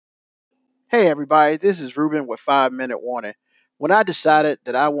Hey, everybody, this is Ruben with 5 Minute Warning. When I decided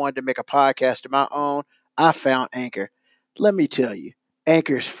that I wanted to make a podcast of my own, I found Anchor. Let me tell you,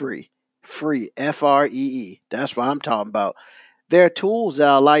 Anchor is free. Free, Free. That's what I'm talking about. There are tools that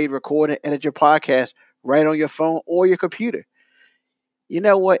allow you to record and edit your podcast right on your phone or your computer. You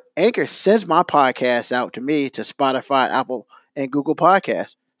know what? Anchor sends my podcast out to me to Spotify, Apple, and Google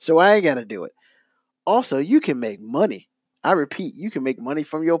Podcasts, so I ain't got to do it. Also, you can make money. I repeat, you can make money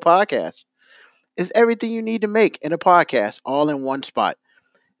from your podcast. It's everything you need to make in a podcast all in one spot.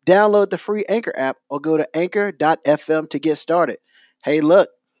 Download the free Anchor app or go to anchor.fm to get started. Hey, look,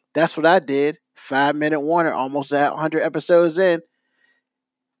 that's what I did. 5 Minute Warner, almost 100 episodes in.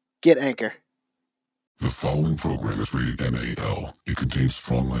 Get Anchor. The following program is rated MAL. It contains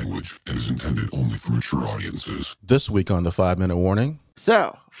strong language and is intended only for mature audiences. This week on the 5 Minute Warning.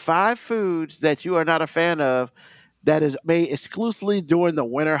 So, 5 foods that you are not a fan of that is made exclusively during the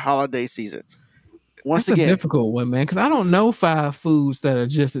winter holiday season. That's a difficult one, man, because I don't know 5 foods that are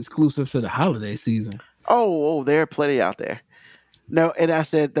just exclusive to the holiday season. Oh, there are plenty out there. No, and I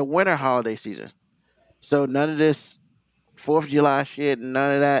said the winter holiday season. So none of this 4th of July shit,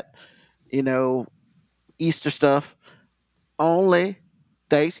 none of that, Easter stuff. Only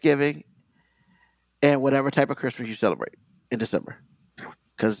Thanksgiving and whatever type of Christmas you celebrate in December.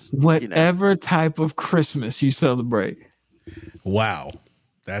 Because whatever type of Christmas you celebrate. Wow.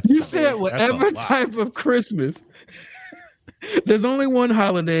 You said whatever type of Christmas. There's only one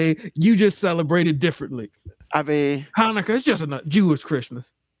holiday. You just celebrate it differently. I mean, Hanukkah is just a Jewish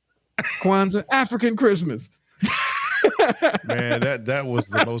Christmas. Kwanzaa, African Christmas. Man, that was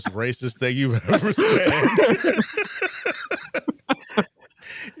the most racist thing you've ever said.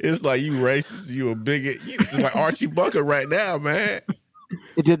 It's like you racist, you a bigot. You just like Archie Bunker right now, man.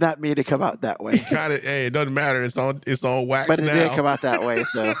 It did not mean to come out that way. It doesn't matter. It's on wax but it now. did come out that way,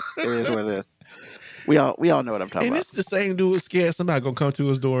 so it is what it is. We all know what I'm talking about. And it's the same dude scared somebody gonna come to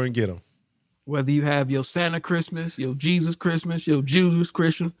his door and get him. Whether you have your Santa Christmas, your Jesus Christmas, your Judas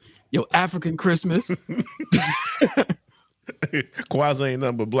Christmas, your African Christmas. Kwanzaa ain't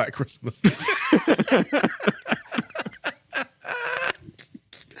nothing but Black Christmas.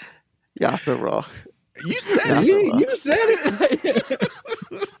 Y'all so wrong. You said it. You said it.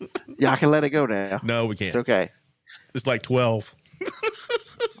 Y'all can let it go now. No, we can't. It's okay. It's like 12.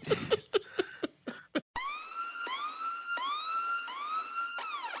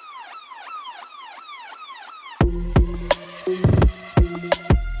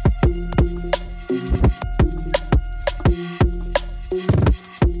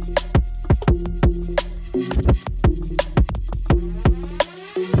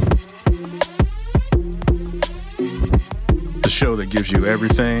 Show that gives you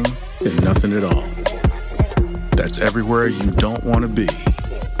everything and nothing at all. That's everywhere you don't want to be.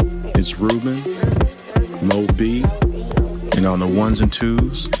 It's Ruben, Mo B, and on the ones and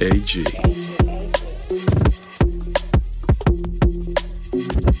twos, AG.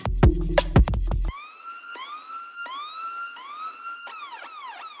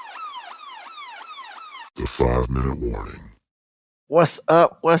 The 5-Minute Warning. What's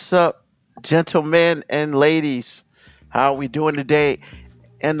up, gentlemen and ladies? How are we doing today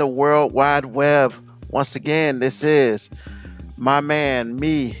in the World Wide Web? Once again, this is my man,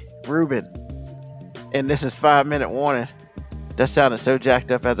 me, Ruben, and this is 5 Minute Warning. That sounded so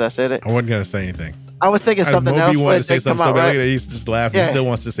jacked up as I said it. I wasn't gonna say anything. I was thinking something else. Moby wanted to say something, so right? he's just laughing. Yeah. He still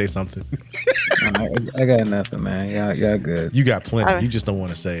wants to say something. I got nothing, man. Y'all good. You got plenty. You just don't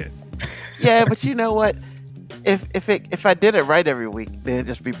want to say it. Yeah, but you know what? If I did it right every week, then it'd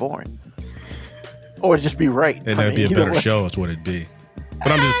just be boring. Or just be right. And that'd be a better show, is what it'd be.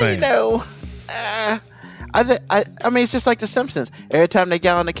 But I'm just saying. I mean, it's just like The Simpsons. Every time they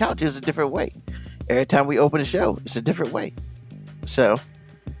get on the couch, it's a different way. Every time we open a show, it's a different way. So,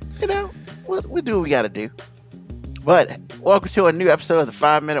 we do what we got to do. But welcome to a new episode of the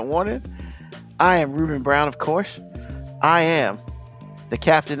 5 Minute Warning. I am Ruben Brown, of course. I am the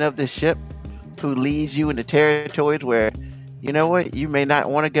captain of this ship who leads you into territories where, you may not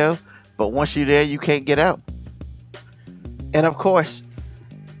want to go. But once you're there, you can't get out. And of course,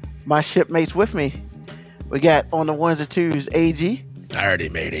 my shipmates with me. We got on the ones and twos, AG. I already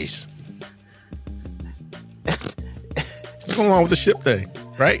made these. What's going on with the ship thing,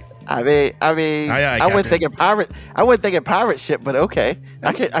 right? I wouldn't think of pirate ship, but okay.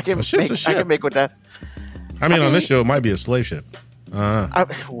 I can make with that. I mean, on this show, it might be a slave ship.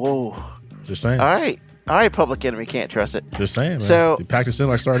 Whoa. Just saying. All right, Public Enemy, can't trust it. Just saying, man. So, they packed us in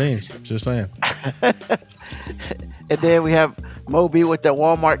like sardines. Just saying. And then we have Moby with the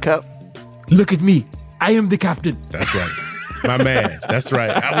Walmart cup. Look at me. I am the captain. That's right. My man. That's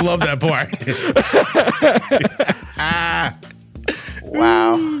right. I love that part.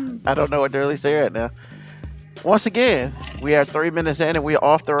 Wow. I don't know what to really say right now. Once again, we are 3 minutes in and we're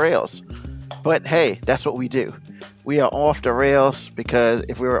off the rails. But hey, that's what we do. We are off the rails because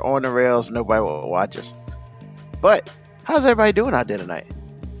if we were on the rails, nobody would watch us. But how's everybody doing out there tonight?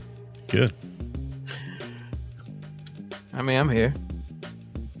 Good. I mean, I'm here.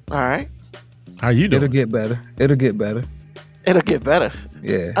 All right. How you doing? It'll get better. It'll get better. It'll get better.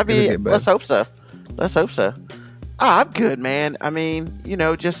 Yeah. I mean, let's hope so. Let's hope so. I'm good, man. I mean,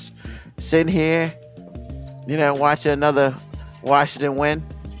 just sitting here, watching another Washington win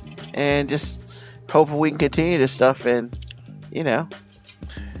and just hoping we can continue this stuff and,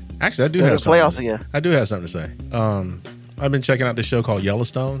 Actually, I do have something. Playoffs again. I do have something to say. I've been checking out this show called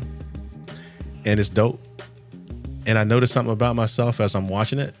Yellowstone, and it's dope. And I noticed something about myself as I'm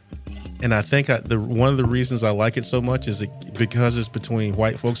watching it. And I think one of the reasons I like it so much is because it's between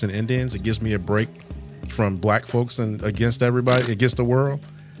white folks and Indians. It gives me a break from black folks and against everybody, against the world.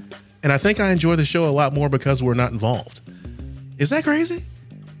 And I think I enjoy the show a lot more because we're not involved. Is that crazy?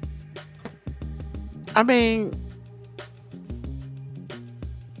 I mean,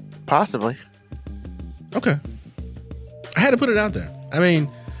 possibly. Okay. I had to put it out there. I mean,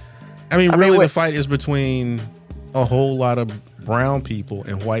 really, the fight is between a whole lot of brown people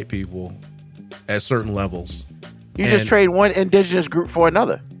and white people at certain levels. You just trade one indigenous group for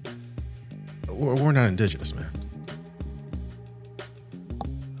another. We're not indigenous, man.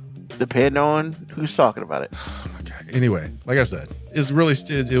 Depending on who's talking about it. Oh my God. Anyway, like I said, it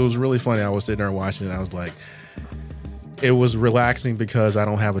was really funny. I was sitting there watching it. I was like, it was relaxing because I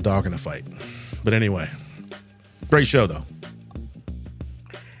don't have a dog in the fight. But anyway, great show though.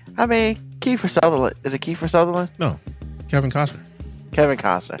 I mean, Kiefer Sutherland. Is it Kiefer Sutherland? No, Kevin Costner. Kevin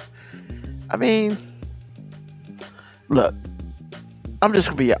Costner. I mean, look, I'm just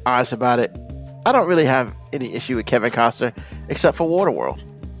going to be honest about it. I don't really have any issue with Kevin Costner except for Waterworld.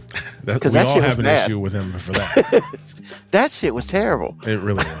 We all have an issue with him for that. That shit was terrible. It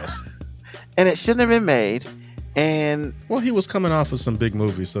really was. And it shouldn't have been made. And well, he was coming off of some big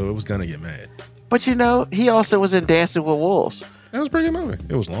movies, so it was going to get made. But he also was in Dancing with Wolves. That was a pretty good movie.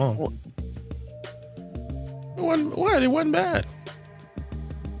 It was long. Well, it wasn't bad.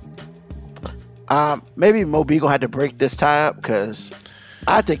 Maybe Mo Beagle had to break this tie up because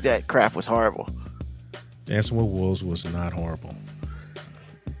I think that crap was horrible. Dancing with Wolves was not horrible.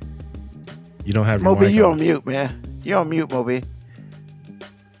 You don't have your Moby, mic you on. on mute, man. You're on mute, Moby.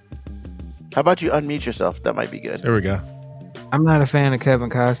 How about you unmute yourself? That might be good. There we go. I'm not a fan of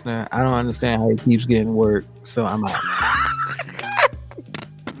Kevin Costner. I don't understand how he keeps getting work, so I'm out.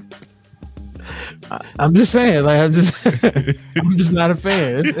 I'm just saying, I'm just not a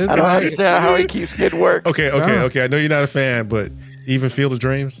fan. It's I don't understand how he keeps getting work. Okay. I know you're not a fan, but even Field of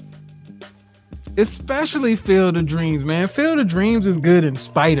Dreams? Especially Field of Dreams, man. Field of Dreams is good in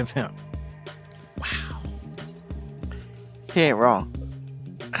spite of him. Wow. He ain't wrong.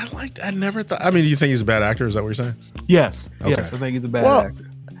 I never thought. I mean, do you think he's a bad actor? Is that what you're saying? Yes. Okay. Yes, I think he's a bad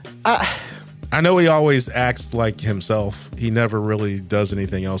actor. I know he always acts like himself. He never really does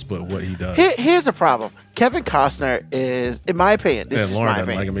anything else but what he does. Here's the problem. Kevin Costner is, in my opinion, Lauren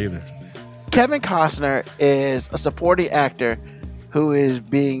doesn't like him either. Kevin Costner is a supporting actor who is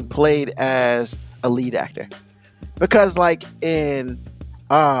being played as a lead actor. Because like in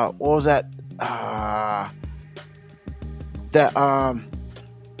what was that?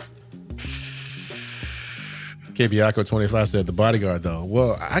 Biako 25 said The Bodyguard though.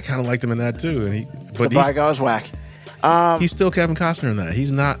 Well, I kind of liked him in that too, The Bodyguard was whack. He's still Kevin Costner in that.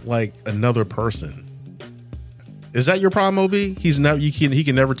 He's not like another person. Is that your problem, OB? He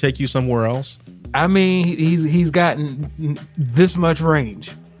can never take you somewhere else. I mean, he's gotten this much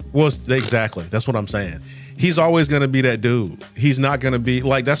range. Well, exactly. That's what I'm saying. He's always going to be that dude. He's not going to be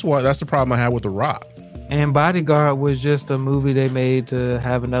like that's the problem I have with The Rock. And Bodyguard was just a movie they made to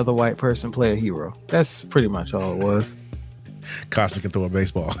have another white person play a hero. That's pretty much all it was. Costner can throw a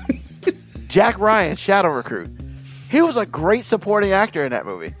baseball. Jack Ryan, Shadow Recruit. He was a great supporting actor in that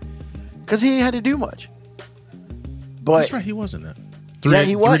movie because he had to do much. But that's right, he was in that.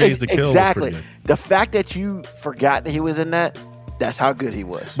 He was. 3 Days to Kill. Exactly. Was pretty good. The fact that you forgot that he was in that's how good he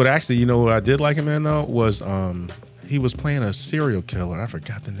was. But actually, you know what I did like him in though was he was playing a serial killer. I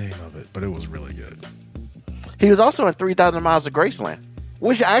forgot the name of it, but it was really good. He was also in 3,000 Miles of Graceland,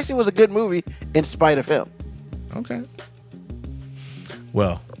 which actually was a good movie in spite of him. Okay.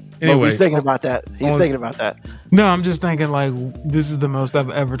 Well, anyway. He's thinking about that. Thinking about that. No, I'm just thinking like this is the most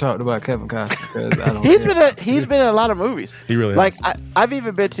I've ever talked about Kevin Costner because I don't. He's been in a lot of movies. He really like I've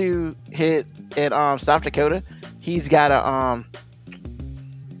even been to hit in South Dakota, he's got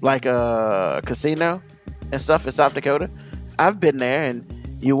a casino and stuff in South Dakota. I've been there, and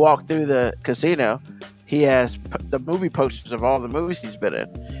you walk through the casino. He has the movie posters of all the movies he's been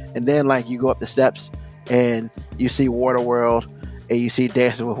in, and then like you go up the steps and you see Waterworld and you see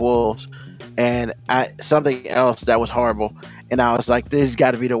Dancing with Wolves, and something else that was horrible. And I was like, this has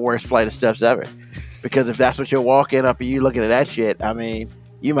got to be the worst flight of steps ever, because if that's what you're walking up and you looking at that shit, I mean,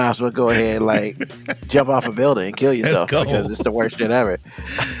 you might as well go ahead and like jump off a building and kill yourself because it's the worst shit ever.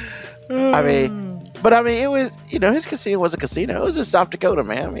 I mean, it was, his casino was a casino. It was in South Dakota,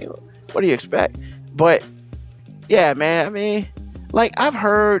 man. I mean, what do you expect? But yeah, man. I mean, like I've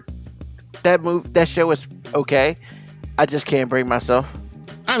heard that show is okay. I just can't bring myself.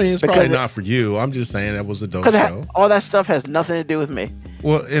 I mean, it's probably not for you. I'm just saying that was a dope show. All that stuff has nothing to do with me.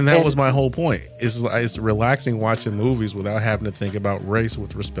 Well, and that was my whole point. It's relaxing watching movies without having to think about race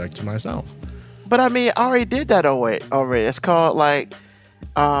with respect to myself. But I mean, I already did that already. It's called like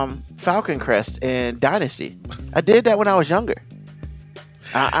Falcon Crest and Dynasty. I did that when I was younger.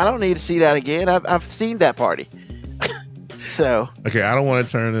 I don't need to see that again. I've seen that party. So okay, I don't want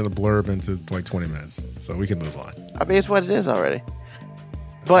to turn in a blurb into like 20 minutes, so we can move on. I mean, it's what it is already.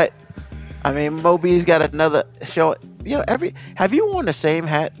 But I mean, Moby's got another show. Have you worn the same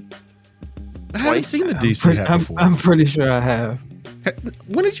hat? I haven't seen the DC hat before. I'm pretty sure I have.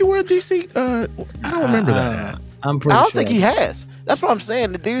 When did you wear DC? I don't remember that hat. I don't think he has. That's what I'm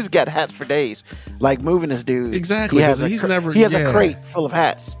saying. The dude's got hats for days. Like moving this dude. Exactly. He has a crate full of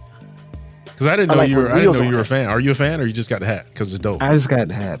hats. Because I didn't know you were a fan. Are you a fan, or you just got the hat because it's dope? I just got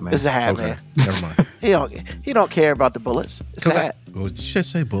the hat, man. It's a hat, okay. man. Never mind. He don't care about the bullets. It's a hat. Did you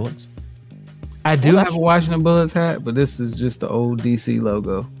just say bullets? I do have a Washington Bullets hat, but this is just the old DC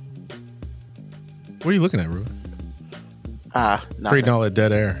logo. What are you looking at, Ruben? Creating all that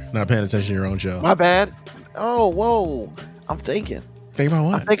dead air, not paying attention to your own show. My bad. Oh, whoa. I'm thinking. Think about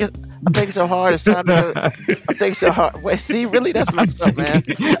what? I'm thinking so hard. It's time to go. I'm thinking so hard. Wait, see, really, that's messed up, man.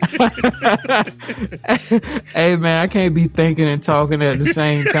 Hey, man, I can't be thinking and talking at the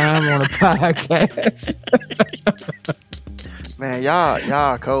same time on a podcast. Man, y'all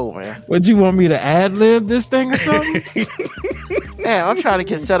are cold, man. What, you want me to ad lib this thing or something? Man, I'm trying to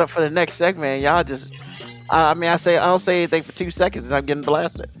get set up for the next segment. Y'all just. I don't say anything for 2 seconds and I'm getting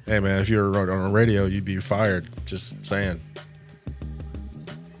blasted. Hey, man, if you were on a radio, you'd be fired. Just saying.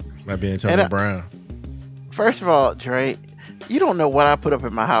 Might be Antonio Brown. First of all, Dre, you don't know what I put up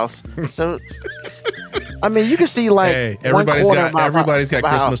in my house. So, I mean, you can see like everybody's got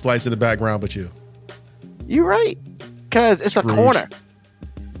Christmas lights in the background, but you. You're right, because it's a corner.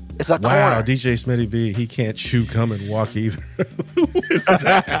 It's a corner. Wow, DJ Smitty B, he can't chew, come and walk either. Who is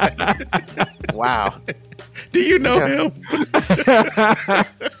that? Wow. Do you know him?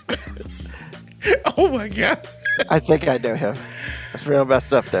 Oh my God. I think I know him. That's real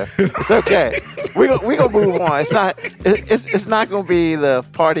messed up though. It's okay. We gonna move on. It's not gonna be the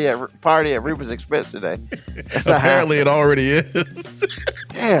party at Ruben's expense today. Apparently it already is.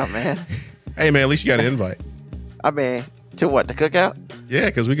 Damn, man. Hey man, at least you got an invite. I mean, to what? The cookout? Yeah,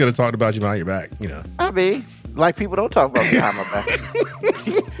 because we could have talked about you behind your back, I mean, like people don't talk about me behind my back.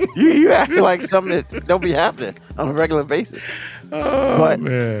 you acting like something that don't be happening on a regular basis. Oh,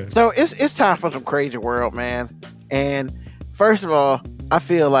 man. So it's time for some crazy world, man. And first of all, I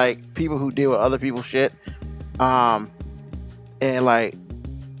feel like people who deal with other people's shit, and like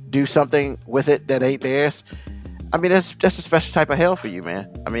do something with it that ain't theirs. I mean, that's a special type of hell for you,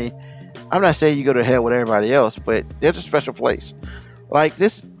 man. I mean, I'm not saying you go to hell with everybody else, but there's a special place. Like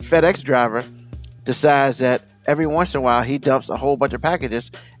this FedEx driver decides that every once in a while he dumps a whole bunch of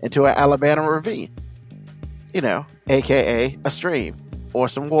packages into an Alabama ravine, aka a stream or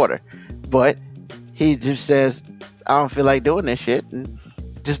some water. But he just says, I don't feel like doing this shit, and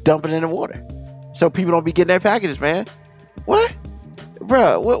just dump it in the water. So people don't be getting their packages, man. What?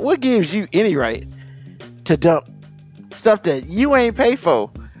 Bruh, what gives you any right to dump stuff that you ain't paid for?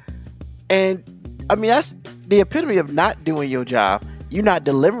 And I mean, that's the epitome of not doing your job. You're not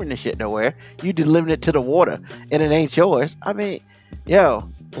delivering the shit nowhere. You delivering it to the water, and it ain't yours. I mean,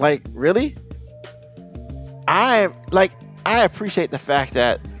 like, really? I appreciate the fact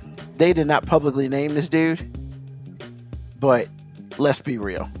that they did not publicly name this dude, but let's be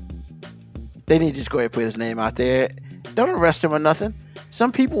real. They need to just go ahead and put his name out there. Don't arrest him or nothing.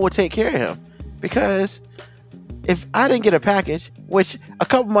 Some people will take care of him, because if I didn't get a package, which a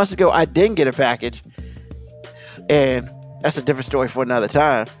couple months ago I didn't get a package, and that's a different story for another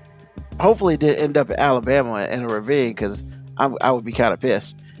time. Hopefully it didn't end up in Alabama in a ravine, because I would be kind of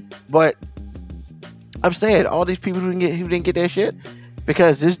pissed. But I'm saying all these people who didn't get their shit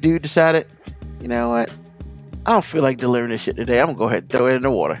because this dude decided, you know what? I don't feel like delivering this shit today. I'm gonna go ahead and throw it in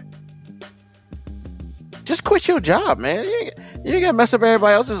the water. Just quit your job, man. You ain't gotta mess up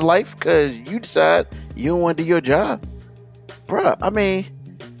everybody else's life because you decide you don't want to do your job. Bruh, I mean,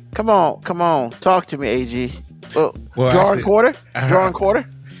 come on. Talk to me, AG. Well, drawing quarter? Drawing quarter?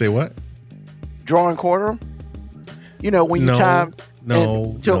 Say what? Drawing quarter? You know, when you time...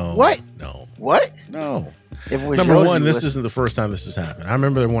 No. What? No. What? No. If it was Number yours, one, this isn't the first time this has happened. I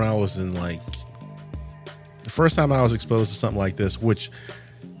remember when I was in the first time I was exposed to something like this, which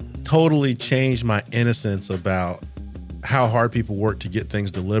totally changed my innocence about how hard people work to get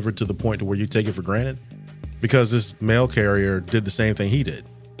things delivered to the point to where you take it for granted. Because this mail carrier did the same thing he did.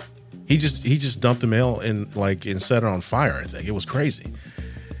 He just dumped the mail and set it on fire. I think it was crazy.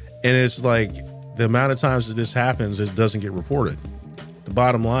 And it's like the amount of times that this happens, it doesn't get reported. The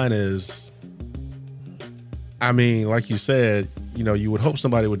bottom line is, I mean, like you said, you know, you would hope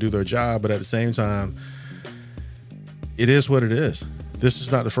somebody would do their job, but at the same time, it is what it is. This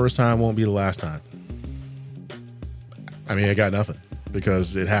is not the first time, won't be the last time. I mean, I got nothing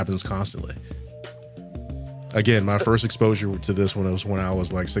because it happens constantly. Again, my first exposure to this one was when I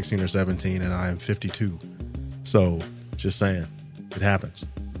was like 16 or 17, and I am 52. So, just saying, it happens.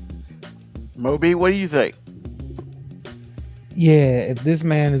 Moby, what do you think? Yeah, if this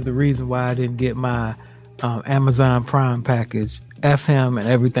man is the reason why I didn't get my Amazon Prime package, F him and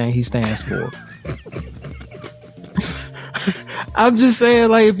everything he stands for. I'm just saying,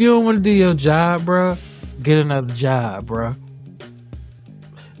 like, if you don't want to do your job, bro, get another job, bro.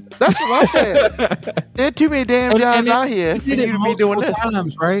 That's what I'm saying. There are too many damn jobs out here for you to be doing this.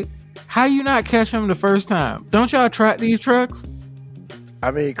 Times, right? How you not catch him the first time? Don't y'all track these trucks?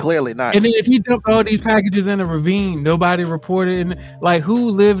 I mean, clearly not. And then if he dumped all these packages in a ravine, nobody reported. And like, who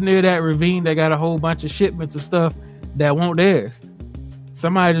lived near that ravine that got a whole bunch of shipments of stuff that won't theirs?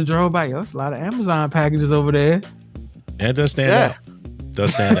 Somebody just drove by. Yo, it's a lot of Amazon packages over there. Yeah, it does stand out.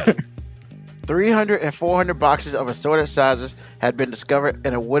 Does stand out. 300 and 400 boxes of assorted sizes had been discovered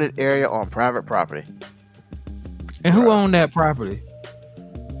in a wooded area on private property. And who owned that property?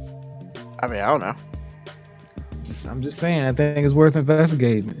 I mean, I don't know. I'm just saying, I think it's worth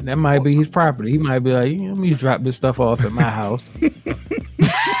investigating. That might be his property. He might be like, let me drop this stuff off at my house.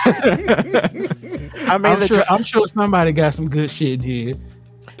 I mean, I'm sure somebody got some good shit in here.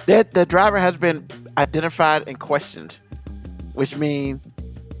 The driver has been identified and questioned, which means,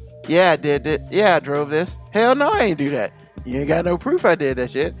 yeah, I did it. Yeah, I drove this. Hell no, I ain't do that. You ain't got no proof I did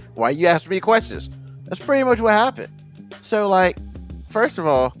that shit. Why you asking me questions? That's pretty much what happened. So, like, first of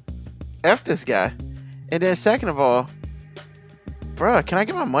all, F this guy. And then second of all, bruh, can I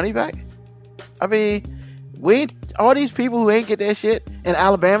get my money back? I mean, all these people who ain't get that shit in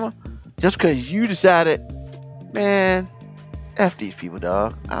Alabama, just because you decided, man, F these people,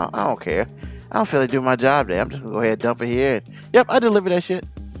 dog. I don't care. I don't feel like doing my job there. I'm just going to go ahead and dump it here. And, yep, I delivered that shit.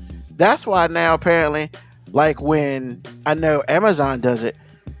 That's why now, apparently, like when I know Amazon does it,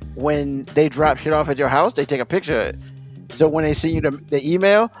 when they drop shit off at your house, they take a picture of it. So when they send you the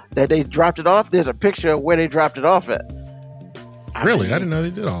email that they dropped it off, there's a picture of where they dropped it off at. I didn't know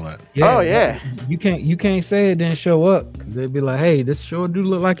they did all that. Yeah, oh yeah. You can't say it didn't show up. They'd be like, hey, this sure do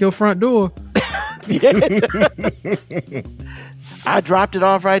look like your front door. I dropped it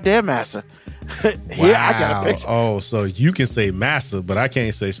off right there, massa. Here, I got a picture. Oh, so you can say massa, but I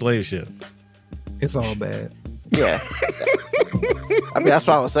can't say slave ship. It's all bad. Yeah. I mean, that's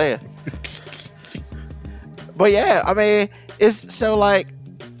what I was saying. But yeah, I mean, it's so like,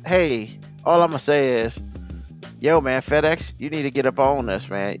 hey, all I'm gonna say is, yo, man, FedEx, you need to get up on this,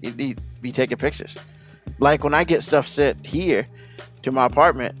 man. You need to be taking pictures. Like when I get stuff sent here to my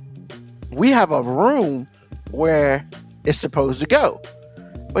apartment, we have a room where it's supposed to go.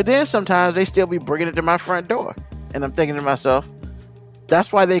 But then sometimes they still be bringing it to my front door. And I'm thinking to myself,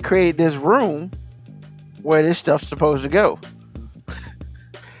 that's why they created this room where this stuff's supposed to go.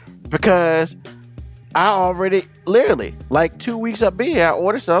 Because I already, literally, like 2 weeks up being, I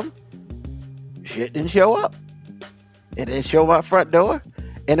ordered something. Shit didn't show up. It didn't show my front door.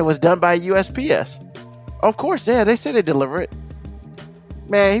 And it was done by USPS. Of course, yeah, they said they deliver it.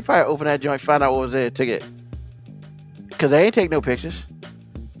 Man, he probably opened that joint, found out what was there, took it. Because they ain't take no pictures.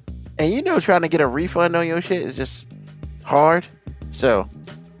 And you know, trying to get a refund on your shit is just hard. So,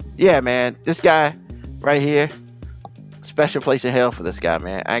 yeah, man, this guy right here, special place in hell for this guy,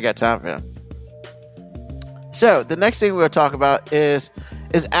 man. I ain't got time for him. So, the next thing we're going to talk about is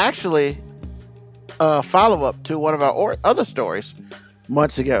actually a follow-up to one of our other stories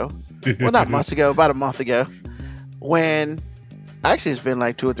months ago. Well, not months ago, about a month ago. When, actually, it's been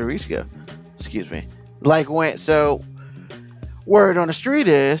like 2 or 3 weeks ago. Excuse me. Like when, so, word on the street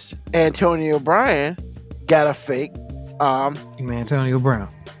is Antonio Bryan got a fake. Antonio Brown.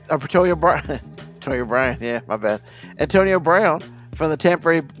 Antonio Brown. Yeah, my bad. Antonio Brown from the Tampa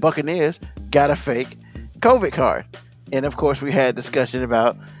Bay Buccaneers got a fake COVID card. And of course, we had discussion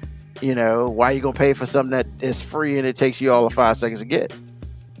about, why you gonna pay for something that is free and it takes you all of 5 seconds to get.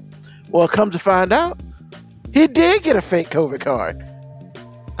 Well, it comes to find out, he did get a fake COVID card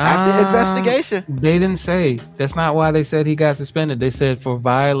after investigation. They didn't say. That's not why they said he got suspended. They said for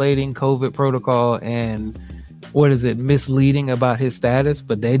violating COVID protocol and misleading about his status.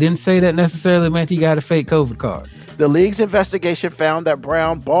 But they didn't say that necessarily meant he got a fake COVID card. The league's investigation found that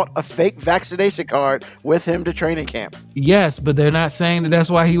Brown bought a fake vaccination card with him to training camp. Yes, but they're not saying that that's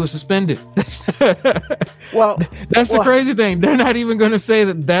why he was suspended. Well, that's the crazy thing. They're not even going to say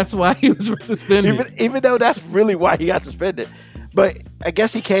that that's why he was suspended. Even though that's really why he got suspended. But I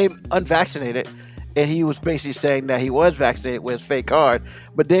guess he came unvaccinated, and he was basically saying that he was vaccinated with his fake card.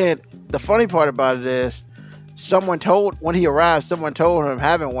 But then the funny part about it is, when he arrived, someone told him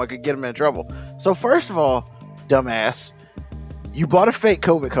having one could get him in trouble. So first of all, dumbass, you bought a fake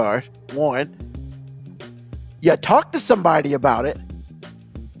COVID card. One, you talked to somebody about it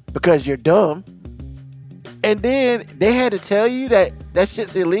because you're dumb, and then they had to tell you that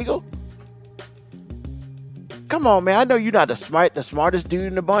shit's illegal. Come on, man. I know you're not the smartest dude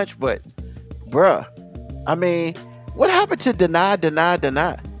in the bunch, but bruh, I mean, what happened to deny?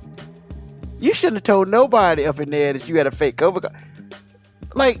 You shouldn't have told nobody up in there that you had a fake COVID card.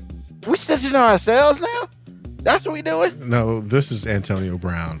 Like, we snitching on ourselves now? That's what we doing? No, this is Antonio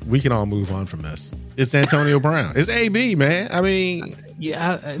Brown. We can all move on from this. It's Antonio Brown. It's AB, man. I mean...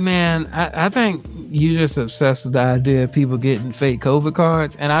 Yeah, I think you just obsessed with the idea of people getting fake COVID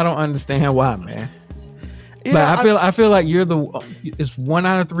cards, and I don't understand why, man. I feel like it's 1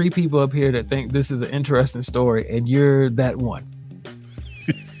 out of 3 people up here that think this is an interesting story, and you're that one.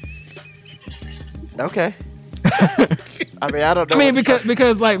 Okay. I mean, I don't know. I mean,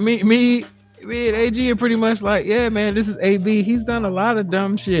 because like me and AG are pretty much like, yeah, man, this is AB. He's done a lot of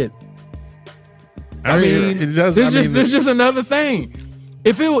dumb shit. I mean, it does. This is just another thing.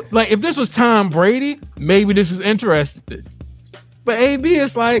 If this was Tom Brady, maybe this is interesting. But AB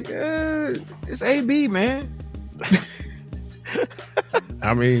is like, it's AB, man.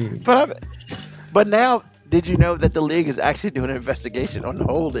 I mean, but now, did you know that the league is actually doing an investigation on the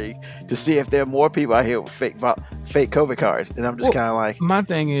whole league to see if there are more people out here with fake COVID cards? And I'm just kind of like, my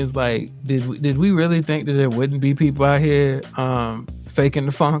thing is like, did we really think that there wouldn't be people out here faking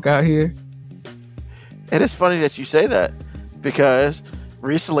the funk out here? And it's funny that you say that, because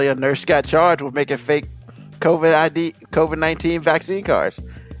recently a nurse got charged with making fake COVID-19 vaccine cards.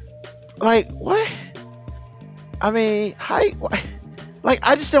 Like, what? I mean, like,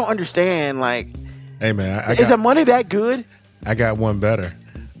 I just don't understand. Like, hey man, is the money that good? I got one better.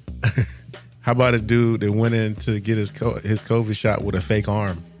 How about a dude that went in to get his COVID shot with a fake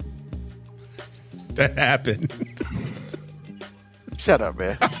arm? That happened. Shut up,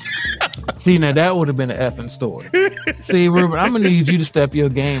 man. See, now that would have been an effing story. See, Ruben, I'm gonna need you to step your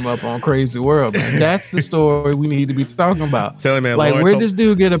game up on Crazy World, man. That's the story we need to be talking about. Tell him, man. Like, where'd this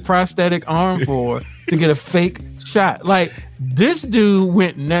dude get a prosthetic arm for to get a fake shot? Like, this dude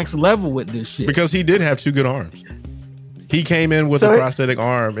went next level with this shit. Because he did have 2 good arms. He came in with a prosthetic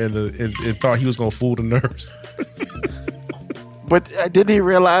arm and thought he was gonna fool the nurse. But didn't he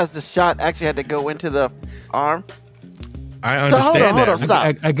realize the shot actually had to go into the arm? I understand hold on,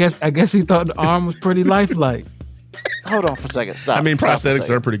 stop. I guess he thought the arm was pretty lifelike. Hold on for a second. Stop. I mean, prosthetics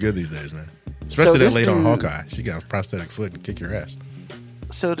are pretty good these days, man. Especially that lady on Hawkeye. She got a prosthetic foot and kick your ass.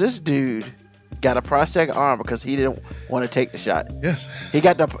 So this dude got a prosthetic arm because he didn't want to take the shot. Yes. He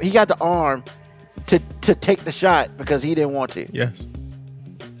got the arm to take the shot because he didn't want to. Yes.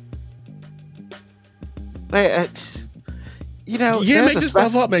 Hey, you can't make this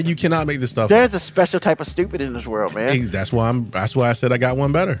stuff up, man. You cannot make this stuff up. There's a special type of stupid in this world, man. That's why I said I got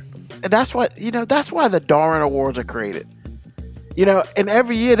one better. And that's why the Darwin Awards are created. And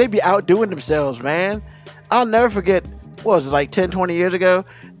every year they be outdoing themselves, man. I'll never forget, what was it, like 10, 20 years ago?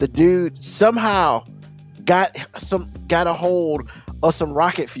 The dude somehow got a hold of some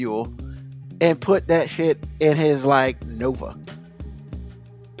rocket fuel and put that shit in his, like, Nova.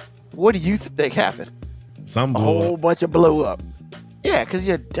 What do you think happened? A whole bunch of blow up. Yeah, because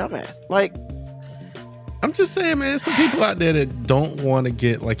you're a dumbass. Like, I'm just saying, man, some people out there that don't want to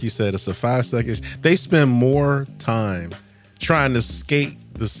get, like you said, it's a 5 seconds. They spend more time trying to skate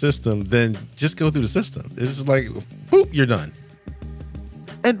the system than just go through the system. It's just like, boop, you're done.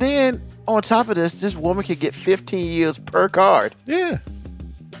 And then on top of this woman could get 15 years per card. Yeah.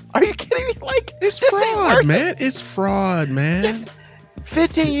 Are you kidding me? Like, it's fraud, man. It's fraud, man.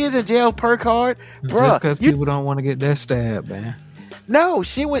 15 years in jail per card, Just bruh. because people don't want to get that stabbed, man. No,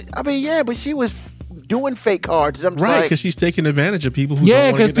 she was. I mean, yeah, but she was doing fake cards. I'm just Right, like, because she's taking advantage of people who Yeah, don't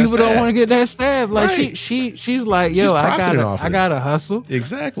want to because get that people don't want to get that stabbed. Like Right. she's like, She's yo, I profiting off of this. gotta hustle.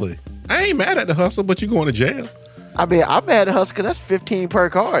 Exactly. I ain't mad at the hustle, but you going to jail. I mean, I'm mad at hustle because that's 15 per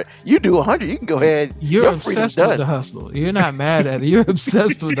card. You do 100, you can go ahead. You're Your freedom's obsessed with done. the hustle. You're not mad at it. You're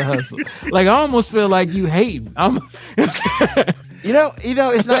obsessed with the hustle. Like I almost feel like you hate. You know,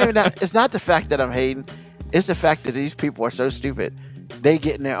 it's not even that. It's not the fact that I'm hating. It's the fact that these people are so stupid. They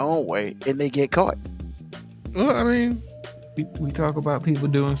get in their own way and they get caught. Well, I mean, we talk about people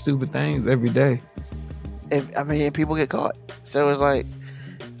doing stupid things every day. And people get caught. So it's like,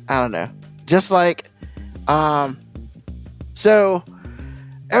 I don't know. Just like, so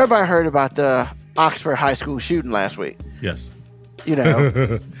everybody heard about the Oxford High School shooting last week. yes. You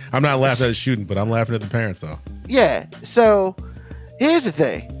know, I'm not laughing at the shooting, but I'm laughing at the parents, though. yeah. So here's the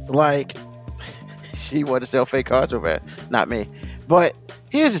thing. Like, she wanted to sell fake cards so bad. Not me. But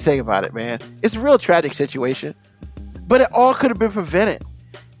here's the thing about it, man. It's a real tragic situation. But it all could have been prevented.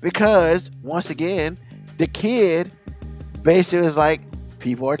 Because, once again, the kid basically was like,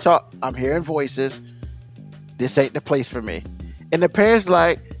 people are talking. I'm hearing voices. This ain't the place for me. And the parents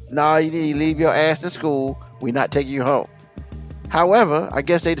like, nah, you need to leave your ass to school. We're not taking you home. However, I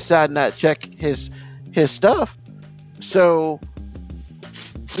guess they decided not to check his stuff. So,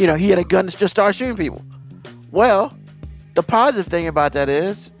 you know, he had a gun to just start shooting people. Well, the positive thing about that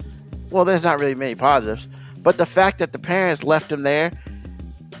is, well, there's not really many positives, but the fact that the parents left him there,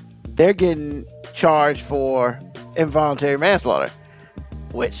 they're getting charged for involuntary manslaughter,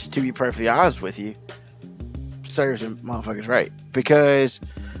 which, to be perfectly honest with you, serves them motherfuckers right. Because,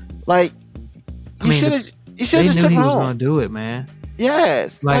 like, you should have just They took knew him he was home. gonna do it, man.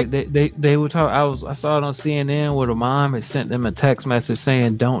 Yes. Like they were talking. I saw it on CNN where the mom had sent them a text message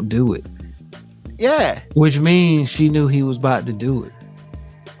saying, "Don't do it," yeah. which means she knew he was about to do it.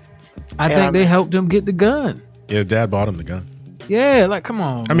 I think they helped him get the gun. Yeah, dad bought him the gun. Yeah, like come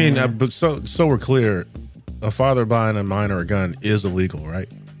on. I mean, man. but so we're clear, a father buying a minor a gun is illegal, right?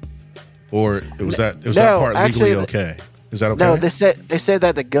 Or was that part actually, legally okay? Is that okay? No, they said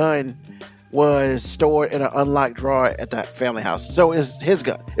that the gun was stored in an unlocked drawer at that family house. So it's his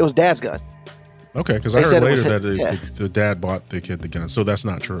gun. It was dad's gun. Okay, because I They heard said it later was that the dad bought the kid the gun, so that's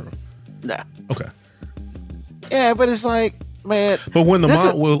not true. No. Okay. Yeah, but it's like, man. But when the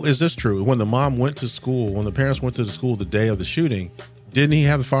mom, is this true? When the mom went to school, when the parents went to the school the day of the shooting, didn't he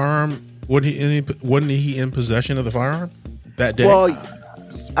have the firearm? Wasn't he in possession of the firearm that day? Well,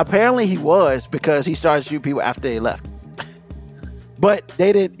 apparently he was, because he started shooting people after they left. But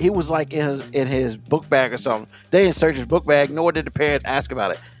they didn't. He was like in his book bag or something. They didn't search his book bag, nor did the parents ask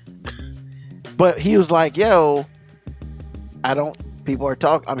about it. But he was like, "Yo, people are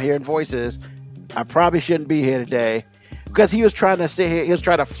talking. I'm hearing voices. I probably shouldn't be here today," because he was trying to sit here. He was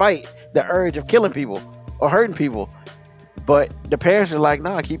trying to fight the urge of killing people or hurting people. But the parents are like,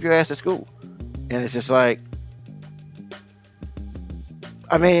 "Nah, keep your ass at school." And it's just like,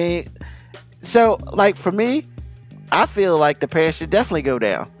 I mean, so like for me, I feel like the parents should definitely go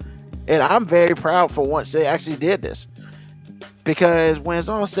down. And I'm very proud for once they actually did this. Because when it's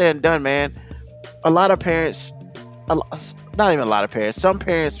all said and done, man, a lot of parents, not even a lot of parents, some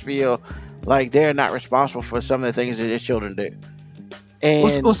parents feel like they're not responsible for some of the things that their children do.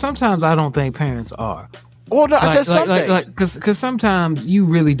 And well, sometimes I don't think parents are. Well, no, I said some things. Because sometimes you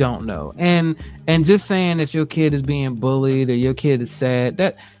really don't know. And just saying that your kid is being bullied or your kid is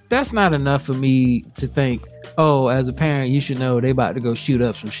sad, that's not enough for me to think, oh, as a parent, you should know they about to go shoot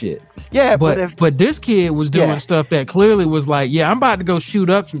up some shit. Yeah, but this kid was doing stuff that clearly was like, yeah, I'm about to go shoot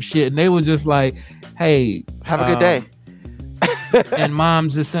up some shit. And they was just like, hey, have a good day. And mom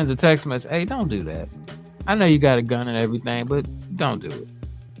just sends a text message, hey, don't do that. I know you got a gun and everything, but don't do it.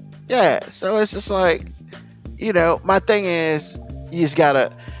 Yeah, so it's just like, you know, my thing is, you just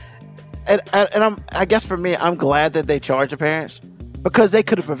gotta, and I guess for me, I'm glad that they charge the parents, because they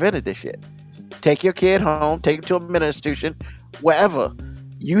could have prevented this shit. Take your kid home, take him to a mental institution, wherever.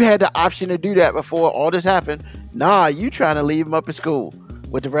 You had the option to do that before all this happened. Nah, you trying to leave him up in school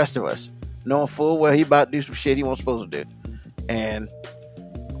with the rest of us, knowing full well he about to do some shit he wasn't supposed to do. And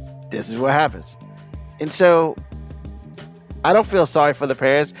this is what happens. And so, I don't feel sorry for the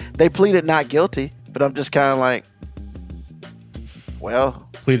parents. They pleaded not guilty, but I'm just kind of like, well.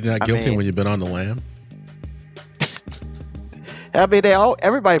 Pleaded not guilty when you've been on the lam? I mean,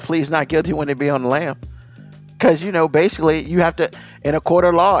 everybody pleads not guilty when they be on the lam. Because, you know, basically, you have to, in a court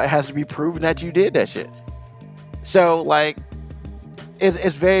of law, it has to be proven that you did that shit. So, like,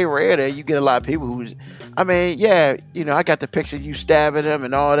 it's very rare that you get a lot of people who's. I mean, yeah, you know, I got the picture of you stabbing him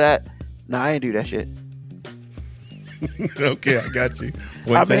and all that. Nah, I ain't do that shit. Okay, I got you.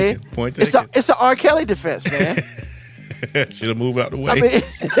 Point taken. Point taken. It's an R. Kelly defense, man. Should have moved out the way. I mean,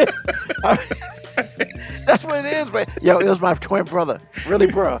 that's what it is, man. Yo, it was my twin brother. Really,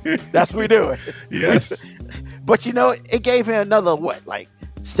 bro. That's what we doing. Yes. But you know, it gave him another, what, like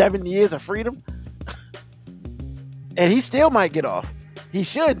 7 years of freedom? And he still might get off. He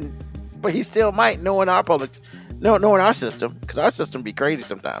shouldn't, but he still might, knowing our system, because our system be crazy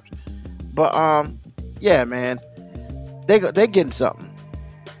sometimes. But yeah, man, they getting something,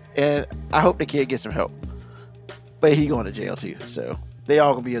 and I hope the kid gets some help. But he going to jail too, so they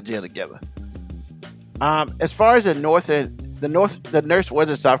all gonna be in jail together. As far as the nurse was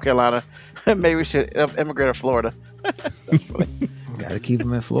in South Carolina. Maybe we should immigrate to Florida. That's funny. Gotta keep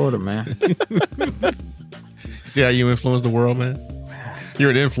him in Florida, man. See how you influence the world, man? You're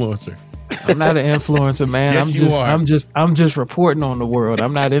an influencer. I'm not an influencer, man. Yes, I'm just reporting on the world.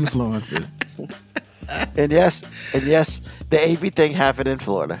 I'm not influencing. And yes, the AB thing happened in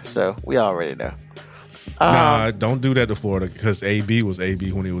Florida, so we already know. Nah, don't do that to Florida because AB was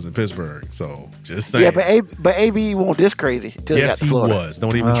AB when he was in Pittsburgh. So just saying. Yeah, but AB won't this crazy till he got to Florida. Was.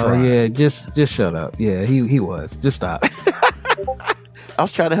 Don't even try. Yeah, just shut up. Yeah, he was. Just stop. I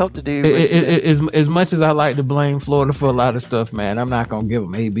was trying to help the dude. As much as I like to blame Florida for a lot of stuff, man, I'm not gonna give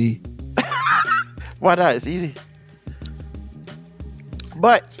him AB. Why not? It's easy.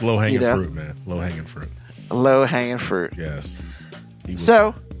 But it's low hanging fruit, man. Low hanging fruit. Low hanging fruit. Yes. He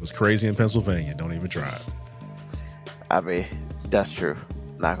was crazy in Pennsylvania. Don't even try it. I mean, that's true.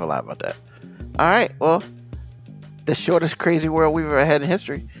 Not gonna lie about that. All right. Well, the shortest crazy world we've ever had in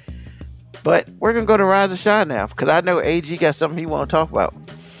history. But we're gonna go to Rise and Shine now because I know AG got something he want to talk about.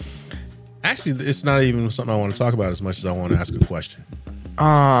 Actually, it's not even something I want to talk about as much as I want to ask a question.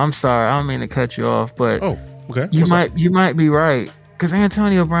 I'm sorry. I don't mean to cut you off, but okay. You might be right because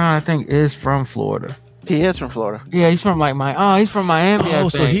Antonio Brown, I think, is from Florida. He is from Florida. Yeah, he's from he's from Miami. Oh,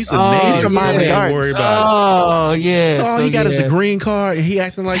 so he's a native. From Miami. Don't worry about it. Oh, yeah. So all he got is a green card, and he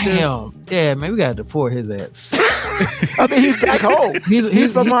acting like this. Yeah, man, we got to deport his ass. I mean, he's back home.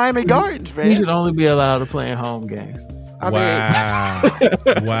 He's from Miami Gardens, man. He should only be allowed to play in home games. Wow.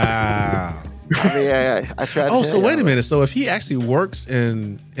 I mean, I tried. So wait a minute. So if he actually works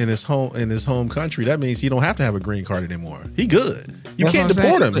in his home country, that means he don't have to have a green card anymore. He good. You can't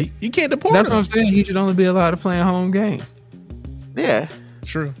deport him. You can't deport him. That's what I'm saying. He should only be allowed to play in home games. Yeah,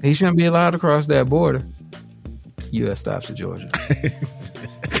 true. He shouldn't be allowed to cross that border. U.S. stops at Georgia.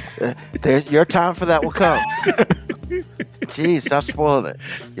 Your time for that will come. Jeez, stop spoiling it.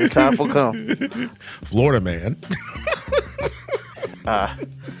 Your time will come. Florida man.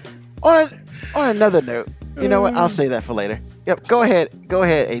 On another note, you know what? I'll say that for later. Yep. Go ahead,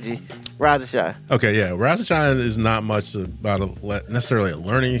 AG. Rise and Shine. Okay, yeah. Rise and Shine is not much about necessarily a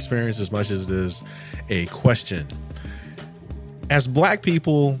learning experience as much as it is a question. As Black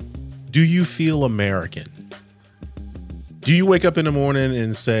people, do you feel American? Do you wake up in the morning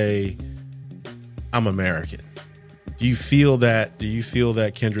and say, I'm American? Do you feel that? Do you feel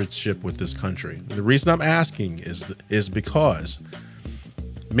that kindredship with this country? The reason I'm asking is because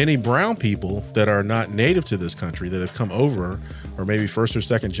many brown people that are not native to this country that have come over, or maybe first or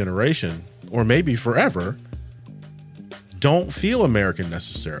second generation, or maybe forever, don't feel American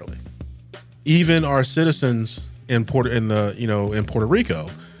necessarily. Even our citizens in Puerto Rico,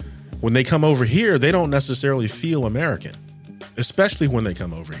 when they come over here, they don't necessarily feel American, especially when they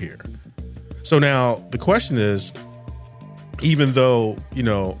come over here. So now the question is, even though,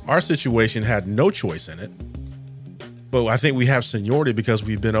 our situation had no choice in it, but I think we have seniority because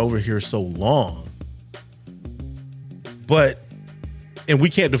we've been over here so long. And we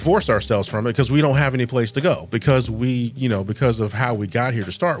can't divorce ourselves from it because we don't have any place to go because because of how we got here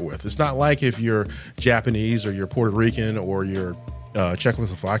to start with. It's not like if you're Japanese or you're Puerto Rican or you're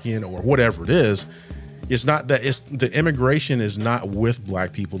Czechoslovakian or whatever it is. It's not that the immigration is not with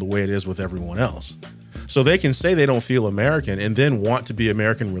Black people the way it is with everyone else. So they can say they don't feel American and then want to be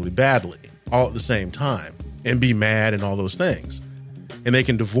American really badly all at the same time and be mad and all those things. And they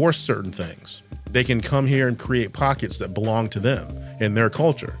can divorce certain things. They can come here and create pockets that belong to them and their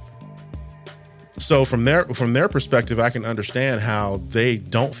culture. So from their perspective, I can understand how they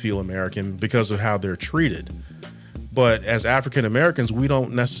don't feel American because of how they're treated. But as African Americans, we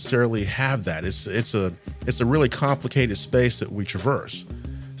don't necessarily have that. It's a really complicated space that we traverse.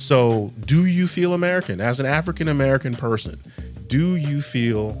 So do you feel American? As an African American person, do you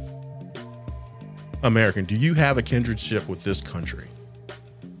feel American? Do you have a kindredship with this country?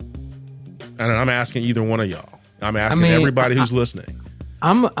 And I'm asking either one of y'all. I'm asking everybody who's listening.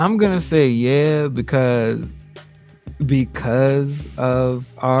 I'm gonna say yeah because of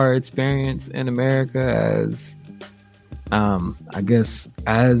our experience in America as I guess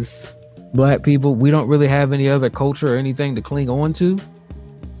as Black people, we don't really have any other culture or anything to cling on to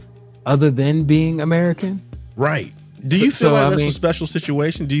other than being American. Right. Do you feel like that's a special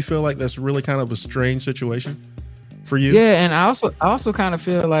situation? Do you feel like that's really kind of a strange situation for you? Yeah, and I also kind of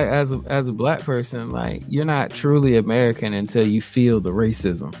feel like as a Black person, like you're not truly American until you feel the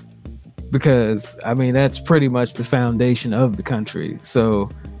racism. Because I mean that's pretty much the foundation of the country. So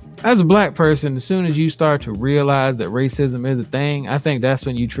as a Black person, as soon as you start to realize that racism is a thing, I think that's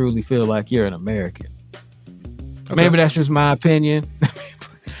when you truly feel like you're an American. Okay. Maybe that's just my opinion.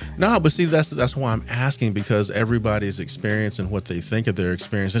 No, but see, that's why I'm asking, because everybody's experience and what they think of their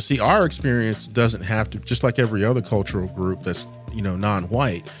experience. And see, our experience doesn't have to, just like every other cultural group that's,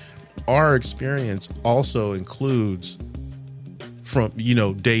 non-white, our experience also includes from,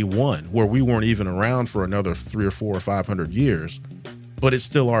 day one, where we weren't even around for another 300 or 400 or 500 years, but it's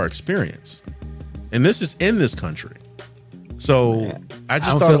still our experience. And this is in this country. So I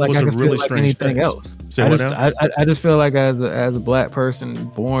just thought it was a really strange thing. Else. I just feel like as a Black person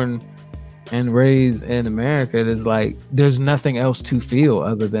born and raised in America, it is like there's nothing else to feel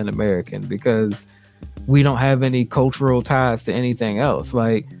other than American, because we don't have any cultural ties to anything else.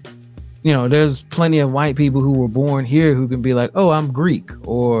 Like, there's plenty of white people who were born here who can be like, oh, I'm Greek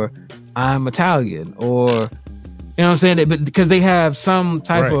or I'm Italian, or you know what I'm saying? But because they have some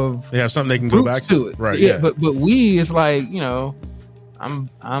type of they have something they can go back to it. Right. Yeah. But we, it's like, I'm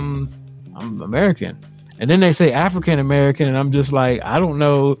American. And then they say African American, and I'm just like, I don't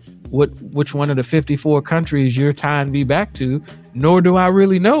know which one of the 54 countries you're tying me back to, nor do I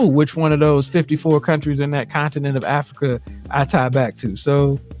really know which one of those 54 countries in that continent of Africa I tie back to.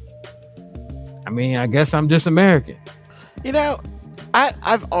 So, I mean, I guess I'm just American.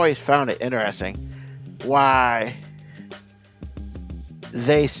 I've always found it interesting why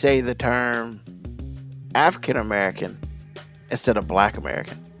they say the term African American instead of Black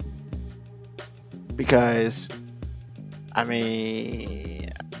American. Because, I mean,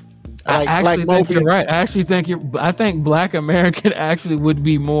 I think you're right. I think Black American actually would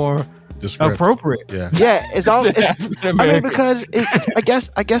be more appropriate. Yeah. It's all. I mean, because I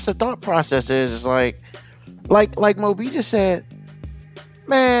guess the thought process is like Moby just said,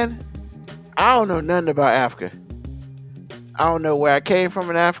 man, I don't know nothing about Africa. I don't know where I came from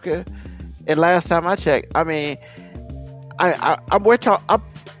in Africa. And last time I checked, I mean, I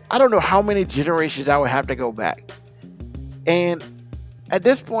don't know how many generations I would have to go back. And at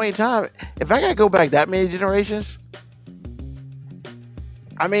this point in time, if I got to go back that many generations,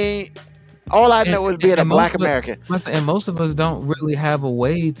 I mean, all I know is being a Black American. And most of us don't really have a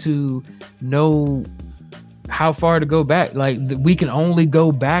way to know how far to go back. Like, we can only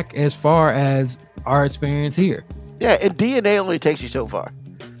go back as far as our experience here. Yeah, and DNA only takes you so far.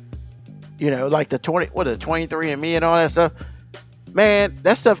 Like the 23andMe and all that stuff. Man,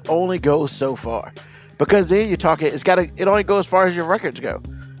 that stuff only goes so far, because then you're talking. It only goes as far as your records go,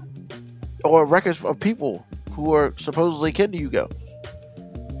 or records of people who are supposedly kin to you go.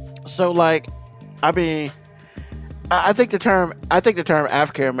 So, like, I mean, I think the term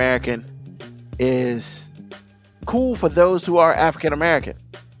African American is cool for those who are African American.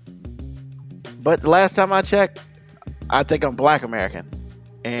 But the last time I checked, I think I'm Black American.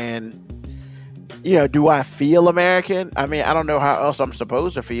 And, do I feel American? I mean, I don't know how else I'm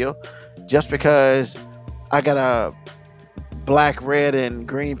supposed to feel. Just because I got a black, red, and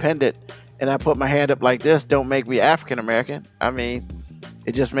green pendant and I put my hand up like this don't make me African American. I mean,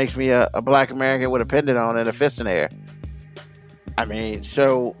 it just makes me a Black American with a pendant on and a fist in the air. I mean,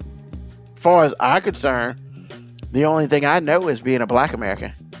 so far as I'm concerned, the only thing I know is being a Black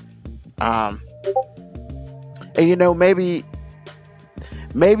American. And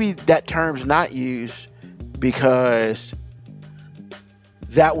maybe that term's not used because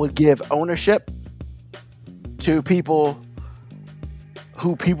that would give ownership to people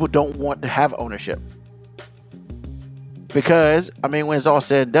who people don't want to have ownership. Because, I mean, when it's all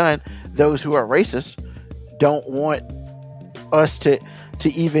said and done, those who are racist don't want us to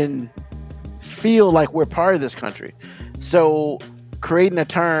even feel like we're part of this country. So creating a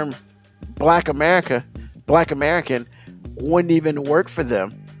term Black American wouldn't even work for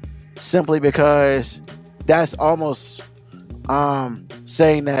them, simply because that's almost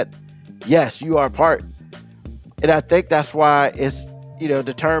saying that, yes, you are part. And I think that's why it's,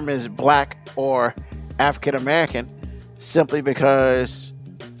 the term is Black or African American, simply because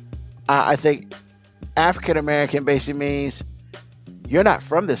I think African American basically means you're not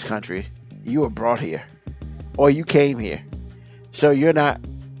from this country. You were brought here, or you came here. so you're not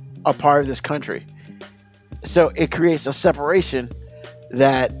a part of this country. So it creates a separation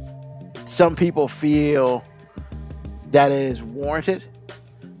that some people feel that is warranted.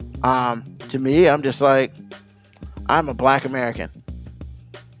 To me, I'm just like, I'm a black American.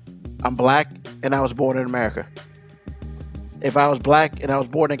 I'm black and I was born in America. If I was black and I was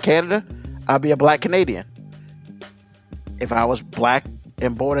born in Canada, I'd be a black Canadian. If I was black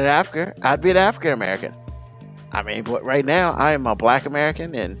and born in Africa, I'd be an African American. I mean, but right now I am a black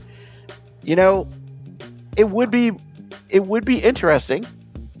American, and you know, it would be interesting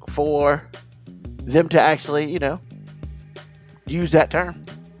for them to actually, you know, use that term.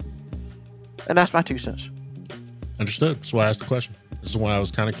 And that's my 2 cents. Understood. That's why I asked the question. This is why I was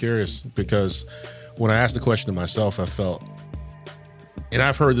kind of curious, because when I asked the question to myself, I felt, and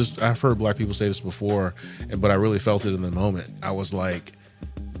I've heard black people say this before, but I really felt it in the moment. I was like,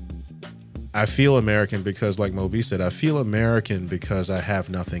 I feel American because, like Moby said, I feel American because I have